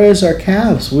 Krishna, where is our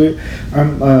calves? We're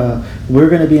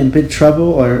going to be in big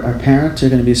trouble. Our parents are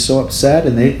going to be so upset,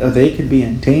 and they could be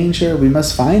in danger. We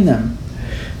must find them.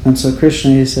 And so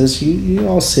Krishna, he says, you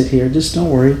all sit here. Just don't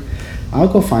worry. I'll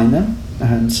go find them.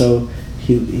 And so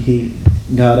he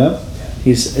got up.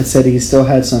 It said he still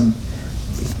had some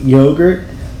yogurt.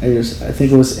 I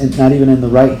think it was not even in the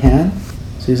right hand.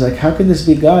 So he's like, how can this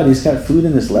be God? He's got food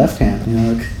in his left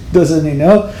hand. Doesn't he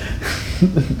know?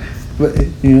 But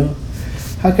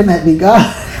how can that be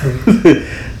God?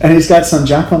 And he's got some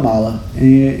japamala, and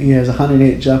he has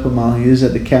 108 japamala. He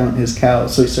uses it to count his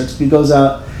cows. So he goes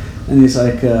out, and he's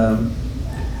like,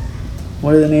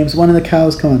 what are the names? One of the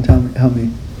cows. Come on, help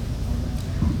me.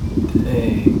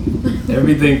 Hey,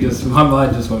 everything my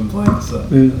mind just went blank. So.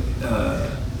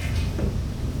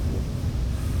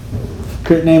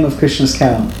 Name of Krishna's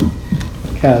calves.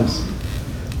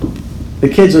 The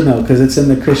kids will know because it's in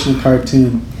the Krishna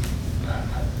cartoon.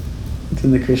 It's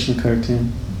in the Krishna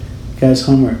cartoon. Guys,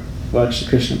 homework. Watch the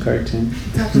Krishna cartoon.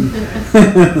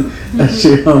 That's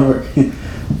your homework.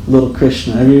 Little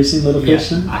Krishna. Have you ever seen Little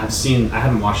Krishna? I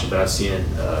haven't watched it, but I've seen it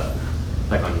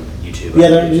like on YouTube. Yeah,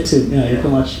 they're on YouTube. Yeah, you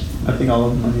can watch. I think all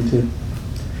of them on YouTube.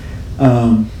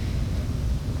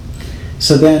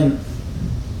 So then,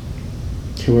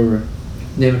 here we were.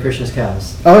 Name of Krishna's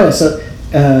cows. Oh yeah. So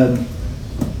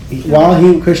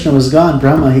while Krishna was gone,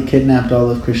 Brahma, he kidnapped all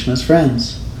of Krishna's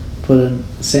friends.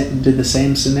 Did the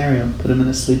same scenario. Put him in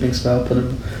a sleeping spell. Put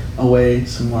him away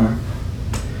somewhere.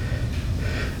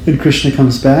 And Krishna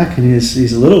comes back, and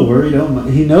he's a little worried.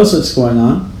 He knows what's going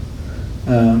on,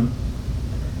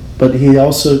 but he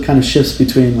also kind of shifts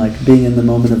between like being in the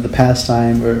moment of the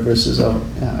pastime versus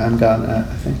I'm God. I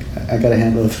think I got to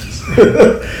handle this.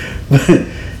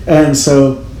 And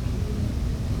so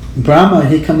Brahma,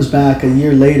 he comes back a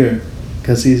year later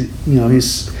because he's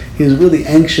really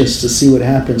anxious to see what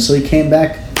happens. So he came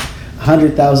back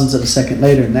 100,000ths of a second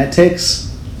later, and that takes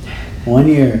 1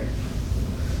 year.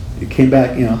 He came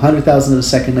back, 100,000 of a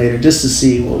second later, just to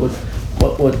see what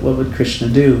would Krishna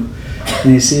do.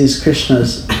 And he sees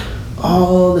Krishna's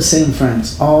all the same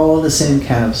friends, all the same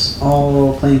calves,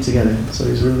 all playing together. So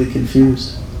he's really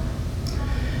confused.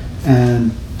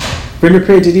 And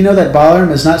Vrindapriya, did you know that Balaram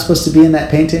is not supposed to be in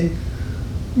that painting?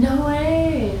 No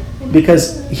way.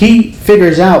 Because he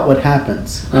figures out what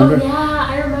happens. Remember? Oh yeah,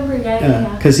 I remember.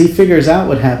 Yeah. Because he figures out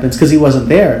what happens because he wasn't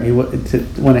there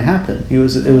when it happened. It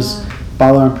was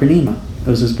Balaram Purnima. It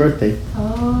was his birthday.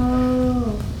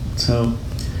 Oh. So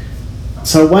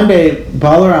one day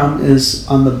Balaram is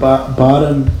on the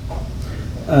bottom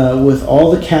with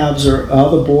all the calves, or all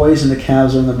the boys and the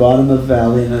calves are in the bottom of the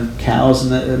valley, and the cows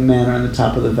and the men are on the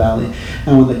top of the valley.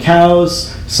 And when the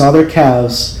cows saw their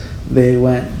calves, they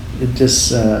went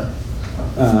just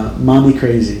mommy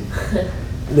crazy.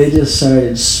 They just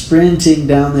started sprinting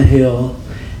down the hill,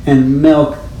 and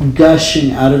milk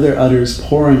gushing out of their udders,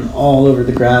 pouring all over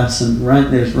the grass, and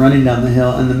they're running down the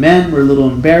hill. And the men were a little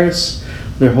embarrassed.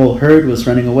 Their whole herd was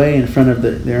running away in front of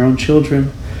their own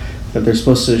children, that they're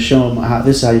supposed to show them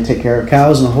this is how you take care of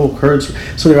cows, and the whole herd's.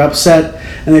 So they're upset,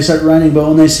 and they start running. But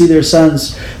when they see their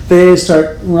sons, they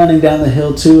start running down the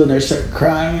hill too, and they start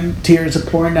crying. Tears are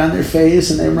pouring down their face,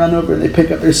 and they run over and they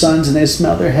pick up their sons, and they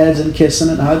smell their heads and kiss them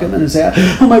and hug them and say,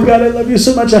 "Oh my God, I love you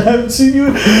so much. I haven't seen you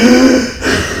in 2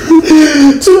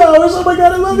 hours. Oh my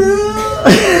God, I love you."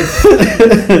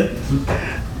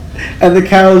 And the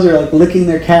cows are like licking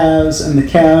their calves, and the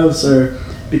calves are,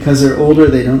 because they're older,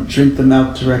 they don't drink the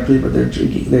milk directly, but they're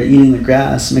eating the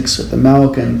grass mixed with the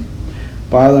milk, and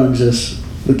Balaram just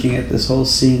looking at this whole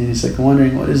scene, and he's like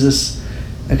wondering, what is this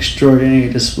extraordinary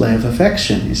display of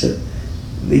affection? He said,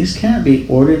 these can't be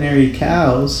ordinary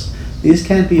cows. These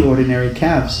can't be ordinary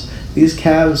calves. These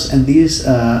calves and these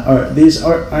aren't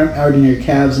ordinary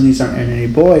calves, and these aren't ordinary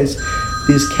boys.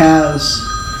 These calves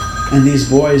and these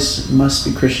boys must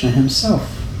be Krishna himself,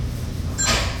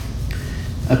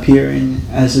 appearing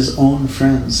as his own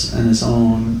friends and his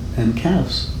own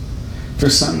calves. For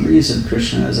some reason,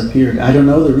 Krishna has appeared. I don't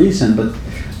know the reason, but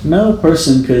no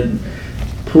person could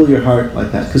pull your heart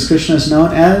like that, because Krishna is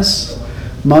known as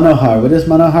Manohar. What does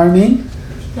Manohar mean?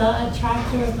 The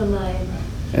attractor of the mind.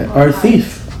 Or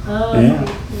thief. Oh, Yeah,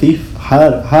 thief.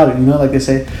 Har. You know, like they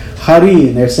say Hari,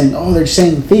 and they're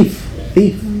saying thief.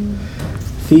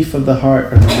 Thief of the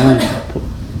heart or the mind.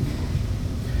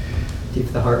 Thief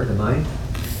of the heart or the mind?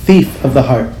 Thief of the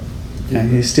heart. Yeah,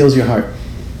 he steals your heart.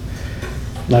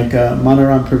 Like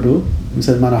Manoram Prabhu,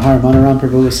 instead of Manohar, Manoram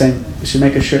Prabhu was saying, we should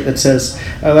make a shirt that says,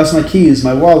 I lost my keys,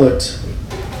 my wallet,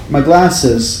 my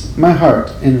glasses, my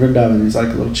heart in Vrindavan. It's like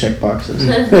little check boxes.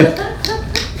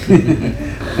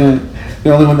 And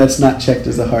the only one that's not checked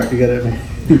is the heart. You gotta,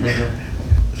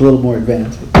 it's a little more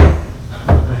advanced.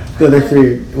 The other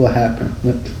three will happen.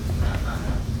 But,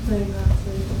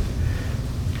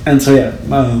 and so yeah,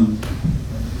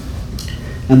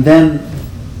 and then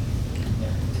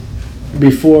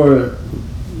before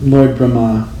Lord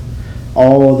Brahma,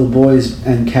 all the boys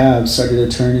and calves started to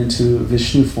turn into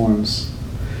Vishnu forms.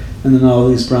 And then all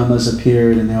these Brahmas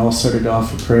appeared, and they all started to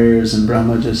offer prayers, and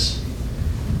Brahma just,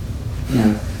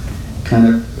 kind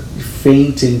of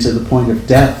fainting to the point of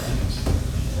death.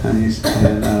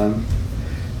 And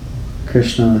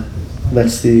Krishna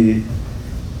lets the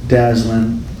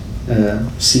dazzling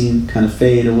scene kind of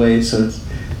fade away, so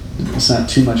it's not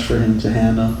too much for him to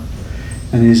handle.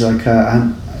 And he's like,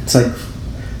 it's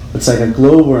like a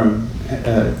glowworm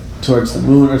towards the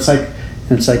moon. Or it's like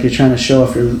you're trying to show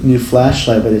off your new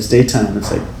flashlight, but it's daytime. It's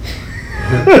like,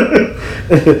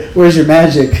 where's your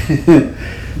magic?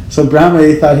 So Brahma,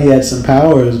 he thought he had some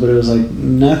powers, but it was like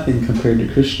nothing compared to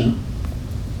Krishna.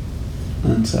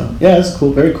 And so, yeah, it's a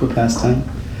cool, very cool pastime.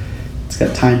 It's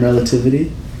got time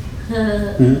relativity.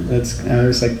 I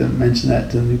always like to mention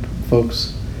that to new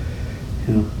folks.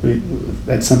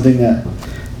 That's something that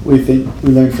we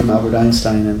learned from Albert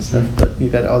Einstein and stuff. But you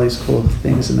got all these cool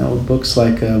things in the old books,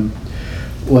 like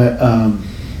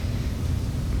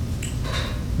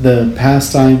the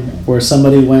pastime where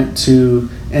somebody went to,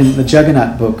 in the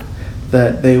Jagannath book,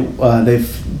 that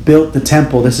they've built the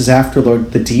temple. This is after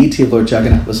the deity of Lord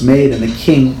Jagannath was made, and the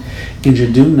king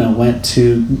Indradyumna went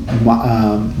to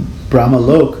Brahma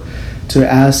Lok to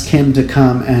ask him to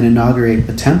come and inaugurate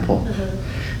the temple.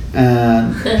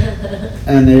 And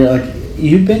they're like,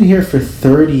 you've been here for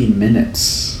 30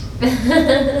 minutes.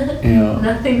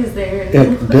 Nothing's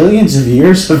there. Billions of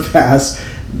years have passed.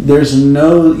 There's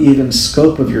no even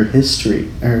scope of your history,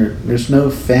 or there's no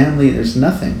family, there's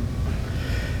nothing.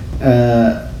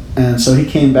 And so he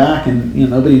came back, and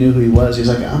nobody knew who he was. He's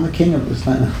like, I'm the king of this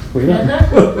land.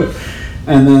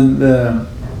 And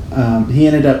then he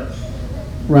ended up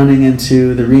running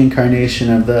into the reincarnation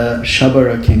of the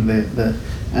Shabara king,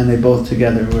 and they both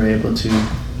together were able to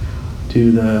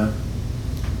do the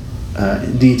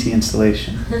deity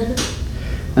installation.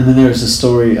 And then there's a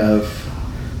story of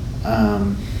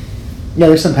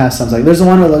there's some pastimes, like there's the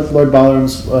one with Lord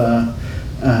Balaram's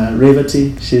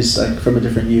Revati. She's like from a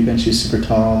different yuga, and she's super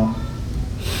tall.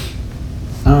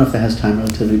 I don't know if that has time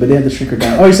relativity, but they had to shrink her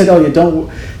down. Oh, he said,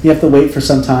 you have to wait for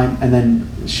some time, and then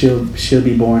she'll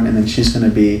be born, and then she's going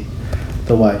to be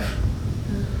the wife,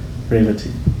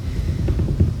 Revati.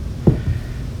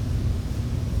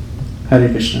 Hare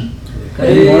Krishna.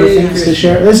 Any more things to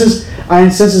share? This is,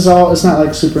 since it's not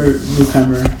like super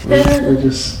newcomer, we're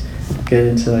just get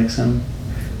into like some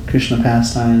Krishna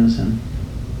pastimes. And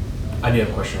I do have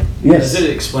a question. Yes. Does it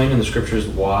explain in the scriptures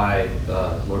why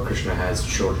Lord Krishna has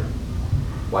children?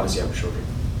 Why does he have children?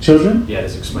 Children? Yeah,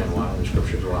 does it explain why in the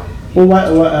scriptures why?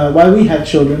 Well, why we have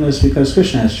children is because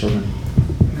Krishna has children.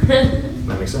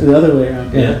 That makes sense. The other way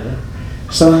around. Yeah.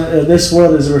 So this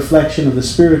world is a reflection of the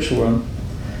spiritual world.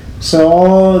 So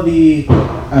all the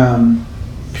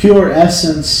pure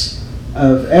essence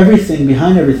of everything,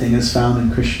 behind everything, is found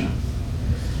in Krishna.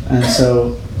 And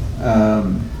so,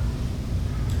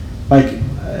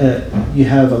 you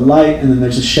have a light, and then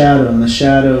there's a shadow, and the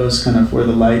shadow is kind of where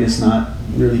the light is not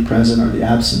really present, or the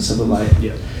absence of the light.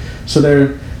 Yeah. So there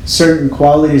are certain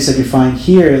qualities that you find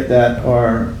here that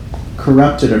are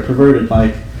corrupted or perverted,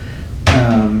 like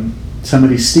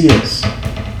somebody steals,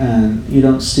 and you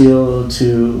don't steal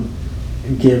to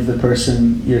give the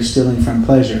person you're stealing from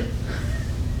pleasure.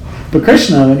 But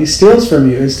Krishna, when he steals from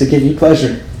you, is to give you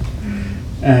pleasure,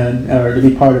 and or to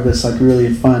be part of this like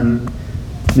really fun,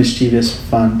 mischievous,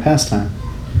 fun pastime.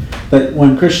 But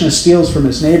when Krishna steals from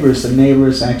his neighbors, the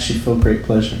neighbors actually feel great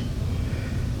pleasure.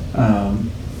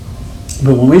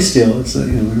 But when we steal, it's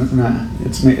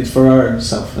it's for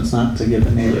ourselves. It's not to give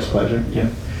the neighbors pleasure. Yeah.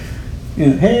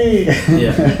 Hey,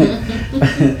 Yeah.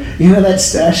 you know that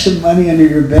stash of money under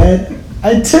your bed?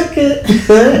 I took it.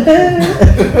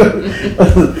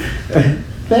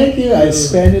 Thank you. I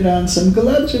spent it on some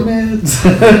gulab jamans.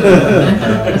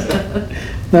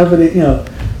 Nobody,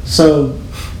 so.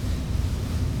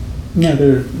 Yeah,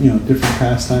 there are different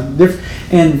pastimes.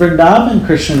 In Vrindavan,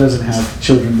 Krishna doesn't have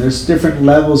children. There's different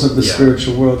levels of the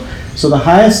spiritual world. So the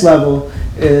highest level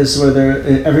is where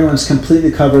everyone's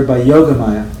completely covered by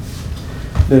Yogamaya.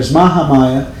 There's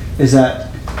Mahamaya, is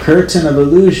that curtain of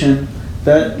illusion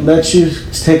that lets you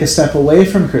take a step away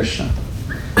from Krishna.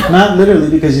 Not literally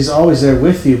because he's always there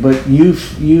with you, but you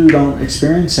don't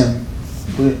experience him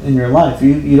in your life.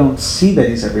 You don't see that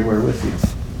he's everywhere with you.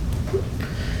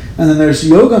 And then there's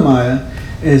Yogamaya,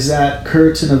 is that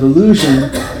curtain of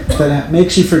illusion that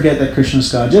makes you forget that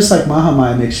Krishna's God. Just like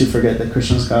Mahamaya makes you forget that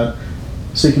Krishna's God,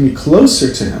 so you can be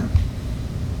closer to him.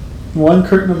 One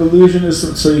curtain of illusion is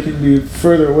so you can be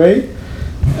further away,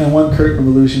 and one curtain of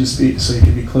illusion is so you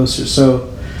can be closer. So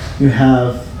you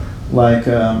have like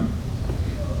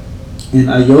in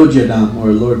Ayodhya Dham,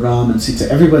 where Lord Ram and Sita,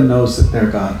 everyone knows that they're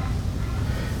God.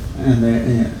 And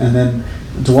then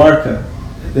Dwarka,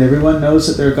 everyone knows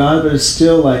that they're God, but it's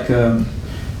still like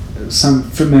some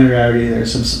familiarity there.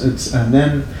 And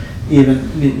then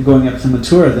even going up to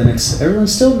Mathura, then everyone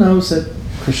still knows that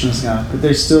Krishna's God, but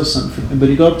there's still some. But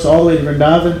you go up to all the way to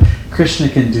Vrindavan, Krishna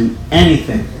can do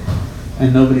anything,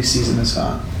 and nobody sees him as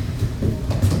God.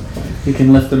 He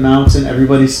can lift the mountain.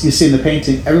 You see in the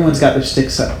painting, everyone's got their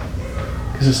sticks up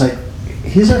because it's like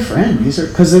he's our friend.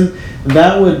 Because then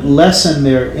that would lessen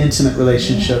their intimate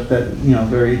relationship, that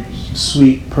very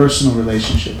sweet personal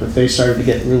relationship. If they started to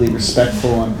get really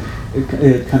respectful and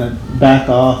it kind of back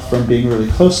off from being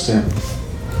really close to him.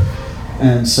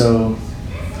 And so,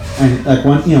 and like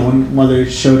when Mother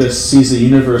Yashoda sees the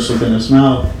universe within his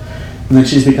mouth, and then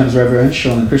she becomes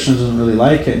reverential, and Krishna doesn't really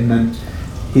like it, and then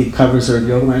he covers her with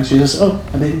yoga, and she says, "Oh,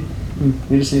 baby,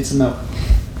 you just need some milk."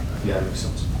 Yeah, that makes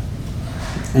sense.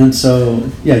 And so,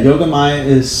 Yogamaya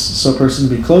is so a person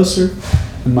can be closer,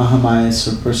 and Mahamaya is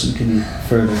so a person can be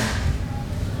further.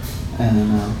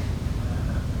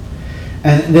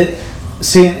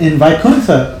 In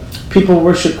Vaikuntha, people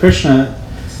worship Krishna,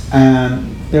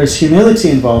 and there's humility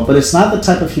involved, but it's not the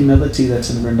type of humility that's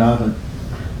in Vrindavan.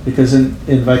 Because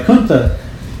in Vaikuntha,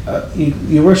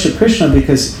 you worship Krishna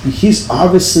because he's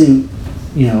obviously,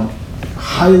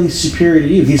 highly superior to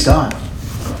you. He's God.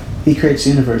 He creates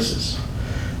universes.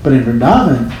 But in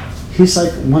Vrindavan, he's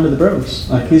like one of the bros.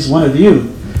 Like he's one of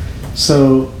you.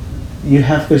 So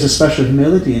there's a special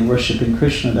humility in worshiping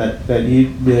Krishna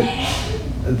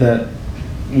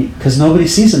because nobody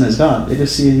sees him as God. They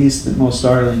just see he's the most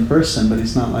darling person, but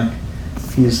he's not like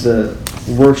he's the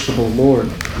worshipable Lord.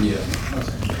 Yeah.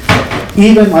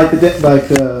 Even like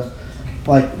the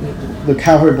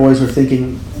cowherd boys were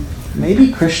thinking,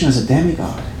 maybe Krishna's a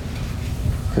demigod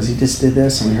because he just did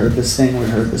this, and we heard this thing, we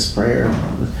heard this prayer,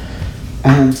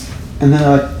 and then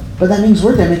they're like, but that means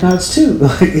we're demigods too.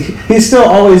 He's still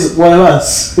always one of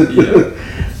us.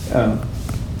 Yeah.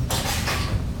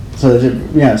 So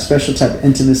there's a special type of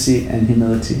intimacy and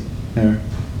humility there.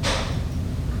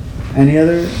 Any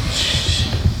other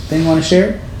thing you want to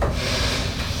share?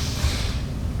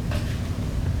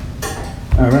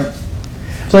 All right.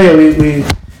 So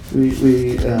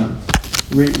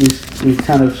we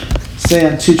kind of stay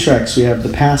on two tracks. We have the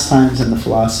pastimes and the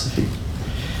philosophy.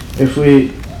 If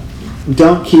we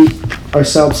don't keep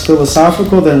ourselves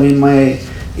philosophical, then we may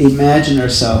imagine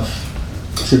ourselves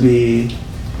to be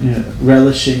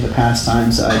relishing the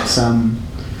pastimes like some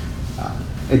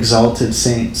exalted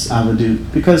saints avadut.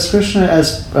 Because Krishna,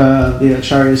 as the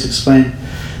acharyas explain,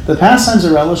 the pastimes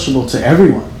are relishable to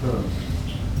everyone.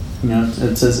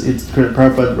 It says,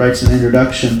 Prabhupada writes an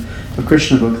introduction of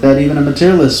Krishna book that even a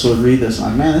materialist would read this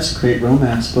like, man, this is a great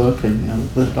romance book, and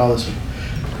with all this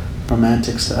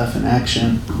romantic stuff and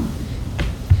action.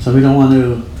 So we don't want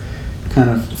to kind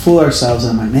of fool ourselves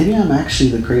and like, maybe I'm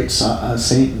actually the great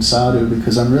saint and sadhu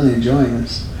because I'm really enjoying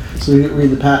this. So we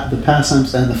read the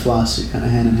pastimes and the philosophy kind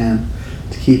of hand in hand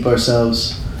to keep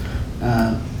ourselves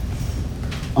on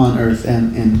earth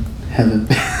and in heaven.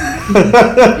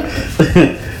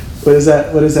 What is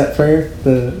that prayer?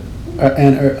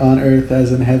 On earth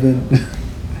as in heaven.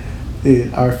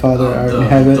 Our Father art in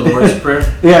heaven. The Lord's Prayer?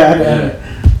 Yeah.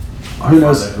 Who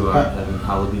knows? Father who art in heaven,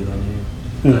 hallowed be thy name.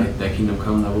 Yeah. Thy kingdom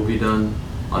come, thy will be done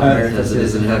on earth as it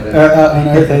is in heaven. On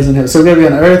earth as in heaven. So we're going to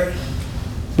be on earth,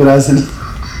 but as in...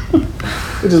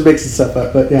 It just makes stuff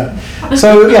up, but yeah.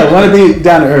 So yeah, we want to be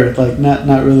down to earth, like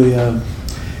not really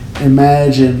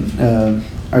imagine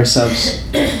ourselves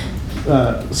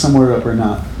somewhere up or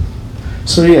not.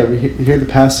 So yeah, we hear the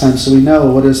pastimes, so we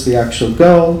know what is the actual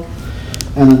goal,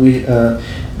 and then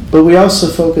but we also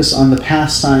focus on the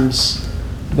pastimes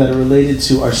that are related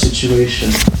to our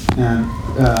situation, and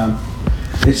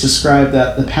it's described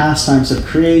that the pastimes of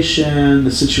creation,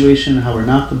 the situation, how we're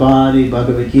not the body,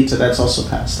 Bhagavad Gita, that's also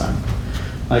pastime.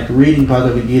 Like reading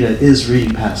Bhagavad Gita is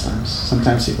reading pastimes.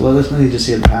 Sometimes people, well, let's really just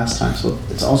hear the pastimes. Well,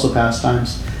 it's also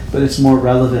pastimes, but it's more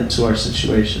relevant to our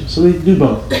situation. So we do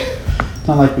both. It's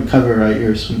not like we cover our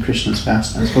ears from Krishna's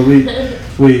pastimes, but we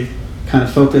kind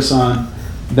of focus on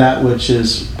that which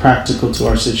is practical to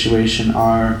our situation,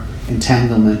 our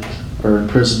entanglement or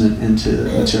imprisonment into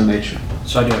material nature.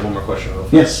 So I do have one more question.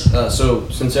 Yes. So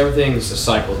since everything is a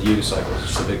cycle, the yuga cycle, it's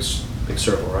just a big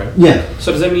circle, right? Yeah.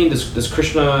 So does that mean does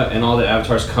Krishna and all the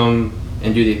avatars come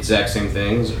and do the exact same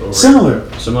things? Over Similar,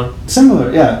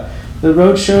 yeah. The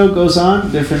road show goes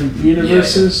on, different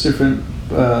universes, different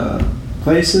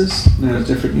places, there's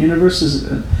different universes,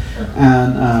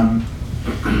 and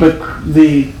but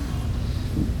the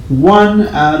one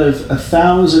out of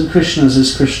 1,000 Krishnas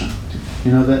is Krishna.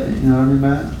 You know that? You know what I mean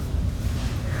by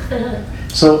that?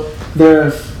 So there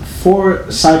are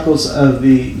 4 cycles of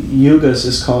the yugas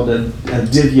is called a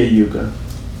Divya Yuga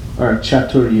or a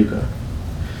Chatur Yuga,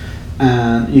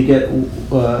 and you get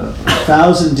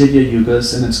 1,000 Divya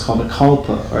Yugas, and it's called a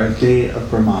Kalpa or a day of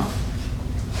Brahma.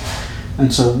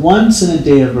 And so once in a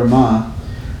day of Brahma,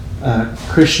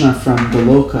 Krishna from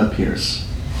Goloka appears.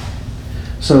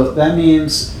 So that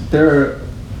means there are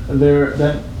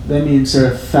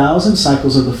 1,000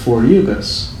 cycles of the 4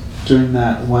 yugas during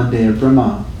that one day of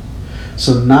Brahma.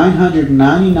 So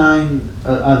 999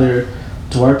 other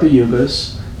Dwarpa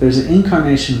yugas, there's an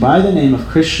incarnation by the name of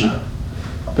Krishna,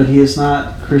 but he is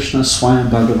not Krishna Swayam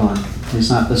Bhagavan. He's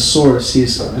not the source,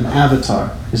 he's an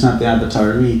avatar. He's not the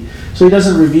avatar. So he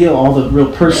doesn't reveal all the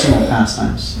real personal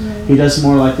pastimes. He does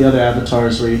more like the other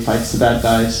avatars where he fights the bad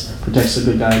guys, protects the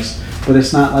good guys, but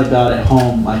it's not like God at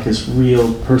home, like his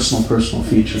real personal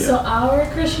feature. So our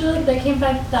Krishna that came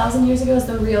 5,000 years ago is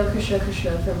the real Krishna from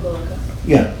Goloka.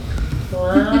 Yeah.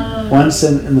 Wow. Once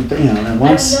in the and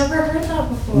once I've never heard that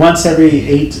before. Once every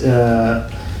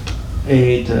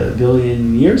 8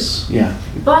 billion years, yeah.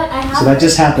 But I have. So that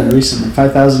just happened recently.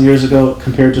 5,000 years ago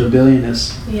compared to a billion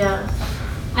is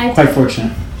quite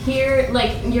fortunate. Here,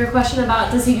 like your question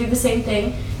about does he do the same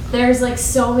thing? There's like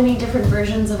so many different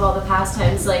versions of all the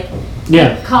pastimes. Like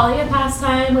Kaliya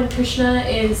pastime when Krishna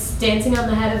is dancing on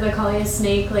the head of the Kaliya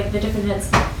snake, like the different heads.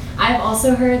 I've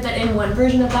also heard that in one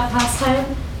version of that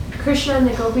pastime, Krishna and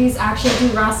the gopis actually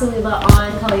do Rasa Leela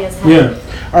on Kaliya's head. Yeah.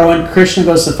 Or when Krishna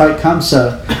goes to fight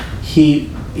Kamsa,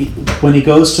 when he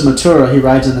goes to Mathura, he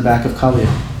rides in the back of Kaliya.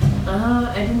 I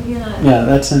didn't hear that. Yeah,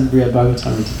 that's in Brihad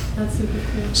Bhagavatam. That's super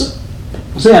cool.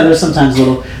 So yeah, there's sometimes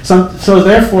so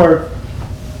therefore,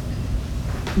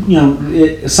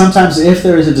 sometimes if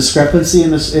there is a discrepancy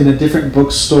in a different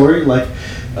book story, like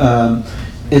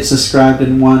it's described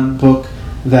in one book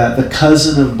that the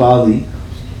cousin of Bali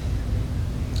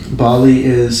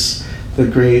is the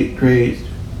great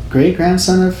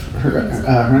grandson of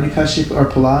Hiranyakashipu or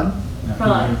Prahlad.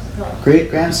 Great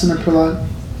grandson of Prahlad.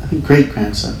 I think great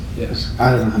grandson. Yes.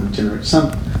 I don't know how much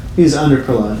generation. He's under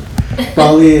Prahlad.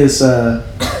 Bali is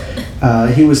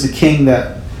he was the king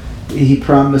that he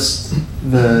promised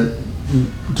the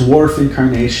dwarf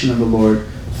incarnation of the Lord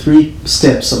 3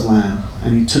 steps of land,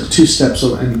 and he took 2 steps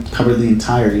and covered the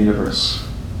entire universe.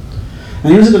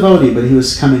 And he was a devotee, but he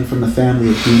was coming from the family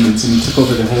of demons, and he took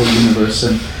over the whole universe.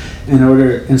 And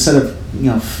instead of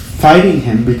fighting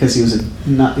him because he was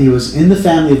in the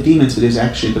family of demons, but he was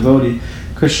actually a devotee,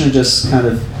 Krishna just kind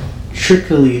of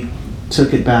trickily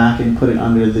took it back and put it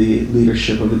under the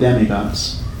leadership of the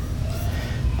demigods.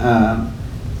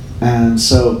 And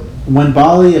so when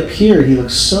Bali appeared, he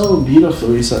looked so beautiful.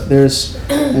 There's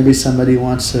maybe somebody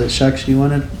wants to. Shakshi, you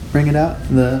want to bring it out?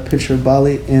 The picture of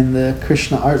Bali in the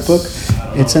Krishna art book.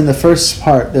 It's in the first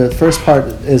part. The first part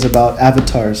is about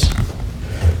avatars.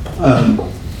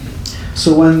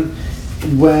 So when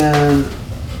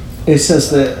it says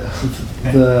that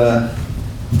the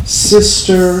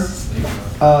sister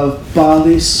of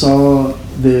Bali saw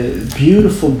the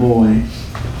beautiful boy,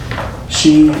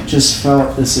 she just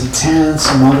felt this intense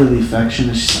motherly affection,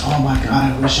 and she said, "Oh my God,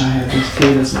 I wish I had this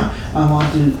kid I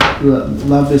want to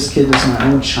love this kid as my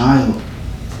own child."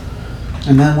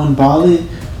 And then when Bali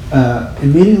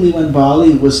immediately when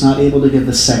Bali was not able to give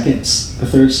the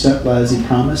third step as he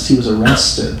promised, he was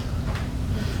arrested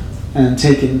and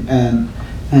taken. And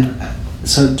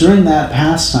so during that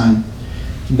pastime,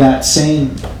 that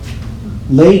same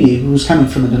lady who was coming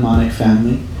from a demonic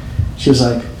family, she was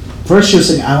like, first she was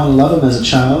saying, I want to love him as a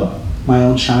child, my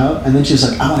own child, and then she was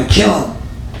like, I want to kill him.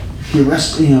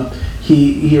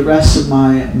 He arrested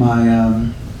my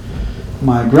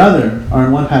brother, or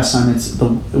in one pastime, it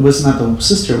was not the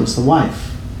sister, it was the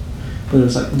wife, but it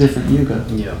was like a different yuga.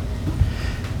 Yeah.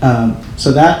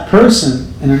 So that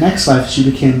person, in her next life, she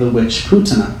became the witch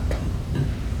Putana,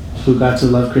 who got to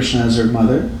love Krishna as a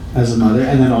mother,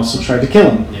 and then also tried to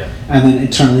kill him. Yeah. And then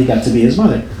eternally got to be his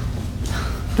mother.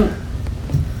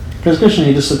 Because Krishna,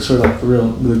 he just looks for like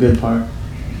the good part.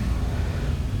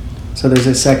 So there's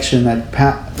a section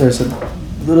there's a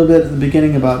little bit in the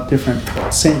beginning about different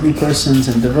saintly persons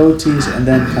and devotees, and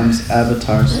then comes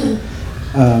avatars.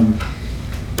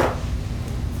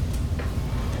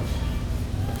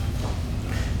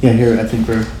 Here I think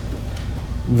we're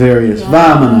various.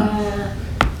 Vamana.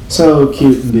 So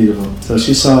cute and beautiful. So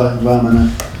she saw Vamana.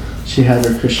 She had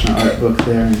her Krishna art book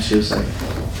there, and she was like,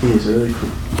 he is really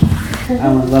cool. I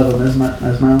want to love him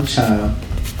as my own child.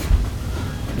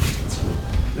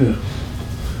 Ew.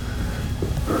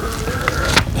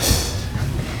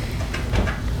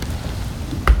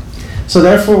 So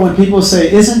therefore, when people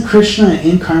say, isn't Krishna an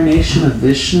incarnation of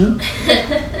Vishnu?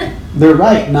 They're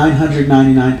right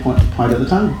 999 point of the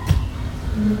time.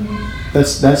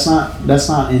 That's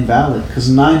not invalid, because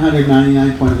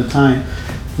 999 point of the time,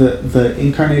 the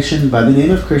incarnation by the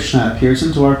name of Krishna appears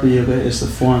in Dwapara Yuga is the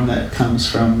form that comes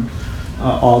from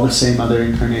all the same other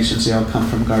incarnations. They all come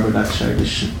from Garbhodaksha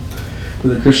Vishnu.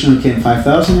 But the Krishna who came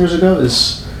 5,000 years ago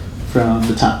is from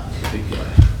the top.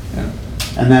 Yeah.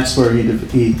 And that's where you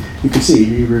can see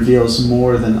he reveals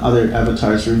more than other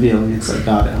avatars reveal. It's like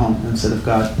God at home instead of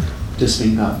God just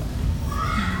being God.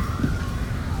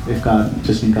 If God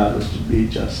just being God was to be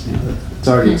just, it's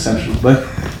already exceptional. But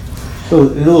a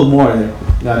little more there,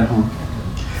 God at home.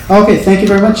 Okay, thank you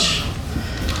very much.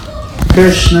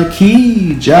 Krishna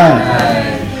ki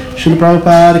jai. Srila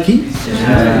Prabhupada ki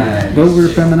jai. Gaur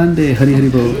Premanande Hari Hari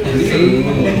Bol.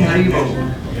 Hari Bol.